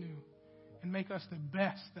make us new and make us the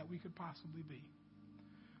best that we could possibly be.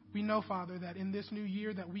 We know, Father, that in this new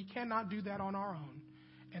year that we cannot do that on our own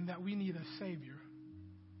and that we need a Savior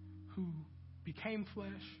who became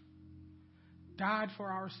flesh, died for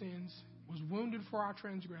our sins, was wounded for our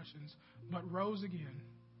transgressions, but rose again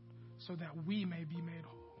so that we may be made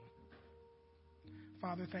whole.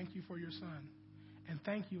 Father, thank you for your Son. And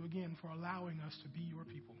thank you again for allowing us to be your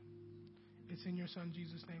people. It's in your Son,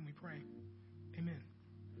 Jesus' name, we pray. Amen.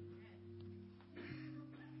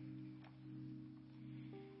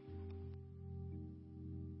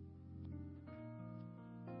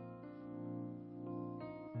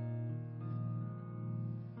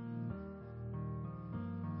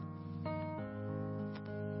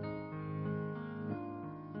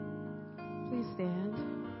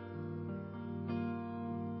 stand.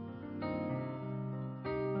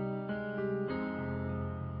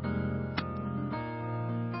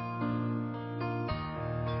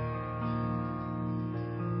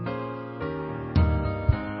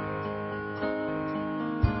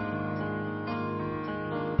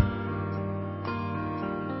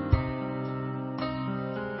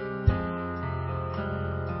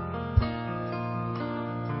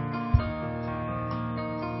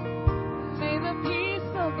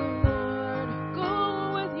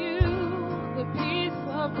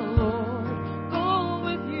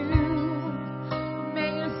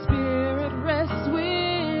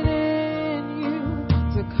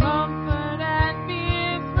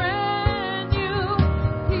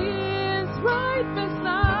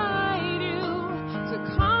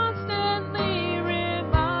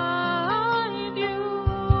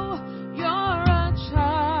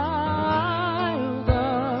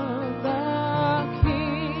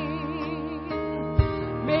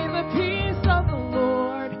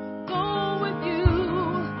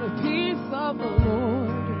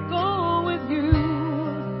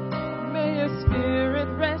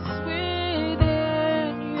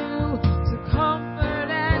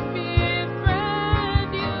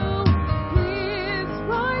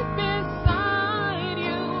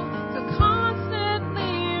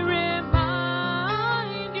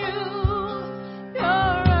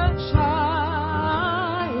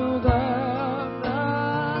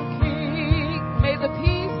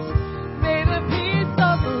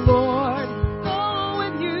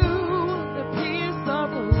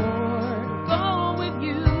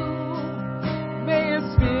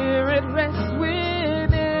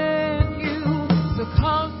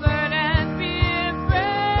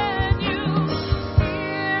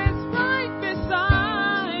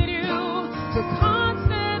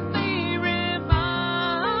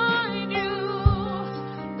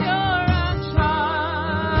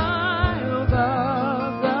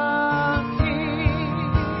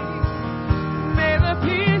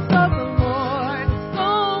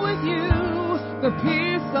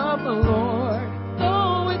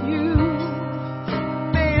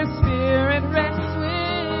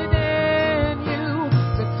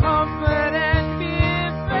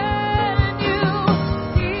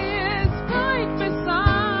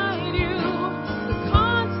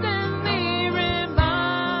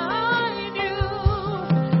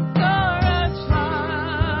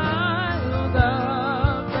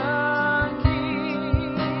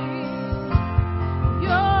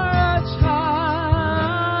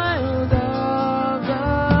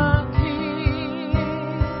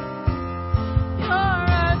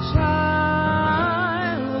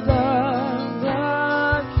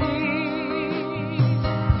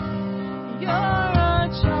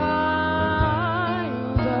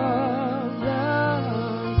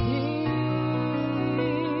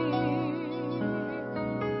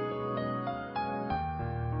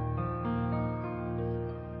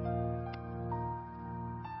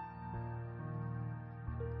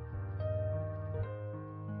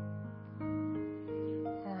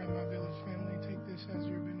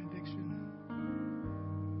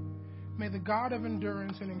 May the God of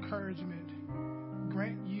endurance and encouragement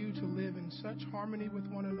grant you to live in such harmony with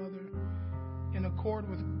one another in accord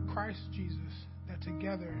with Christ Jesus, that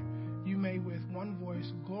together you may with one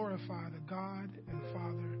voice glorify the God and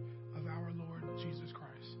Father of our Lord Jesus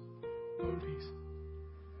Christ. Go in peace.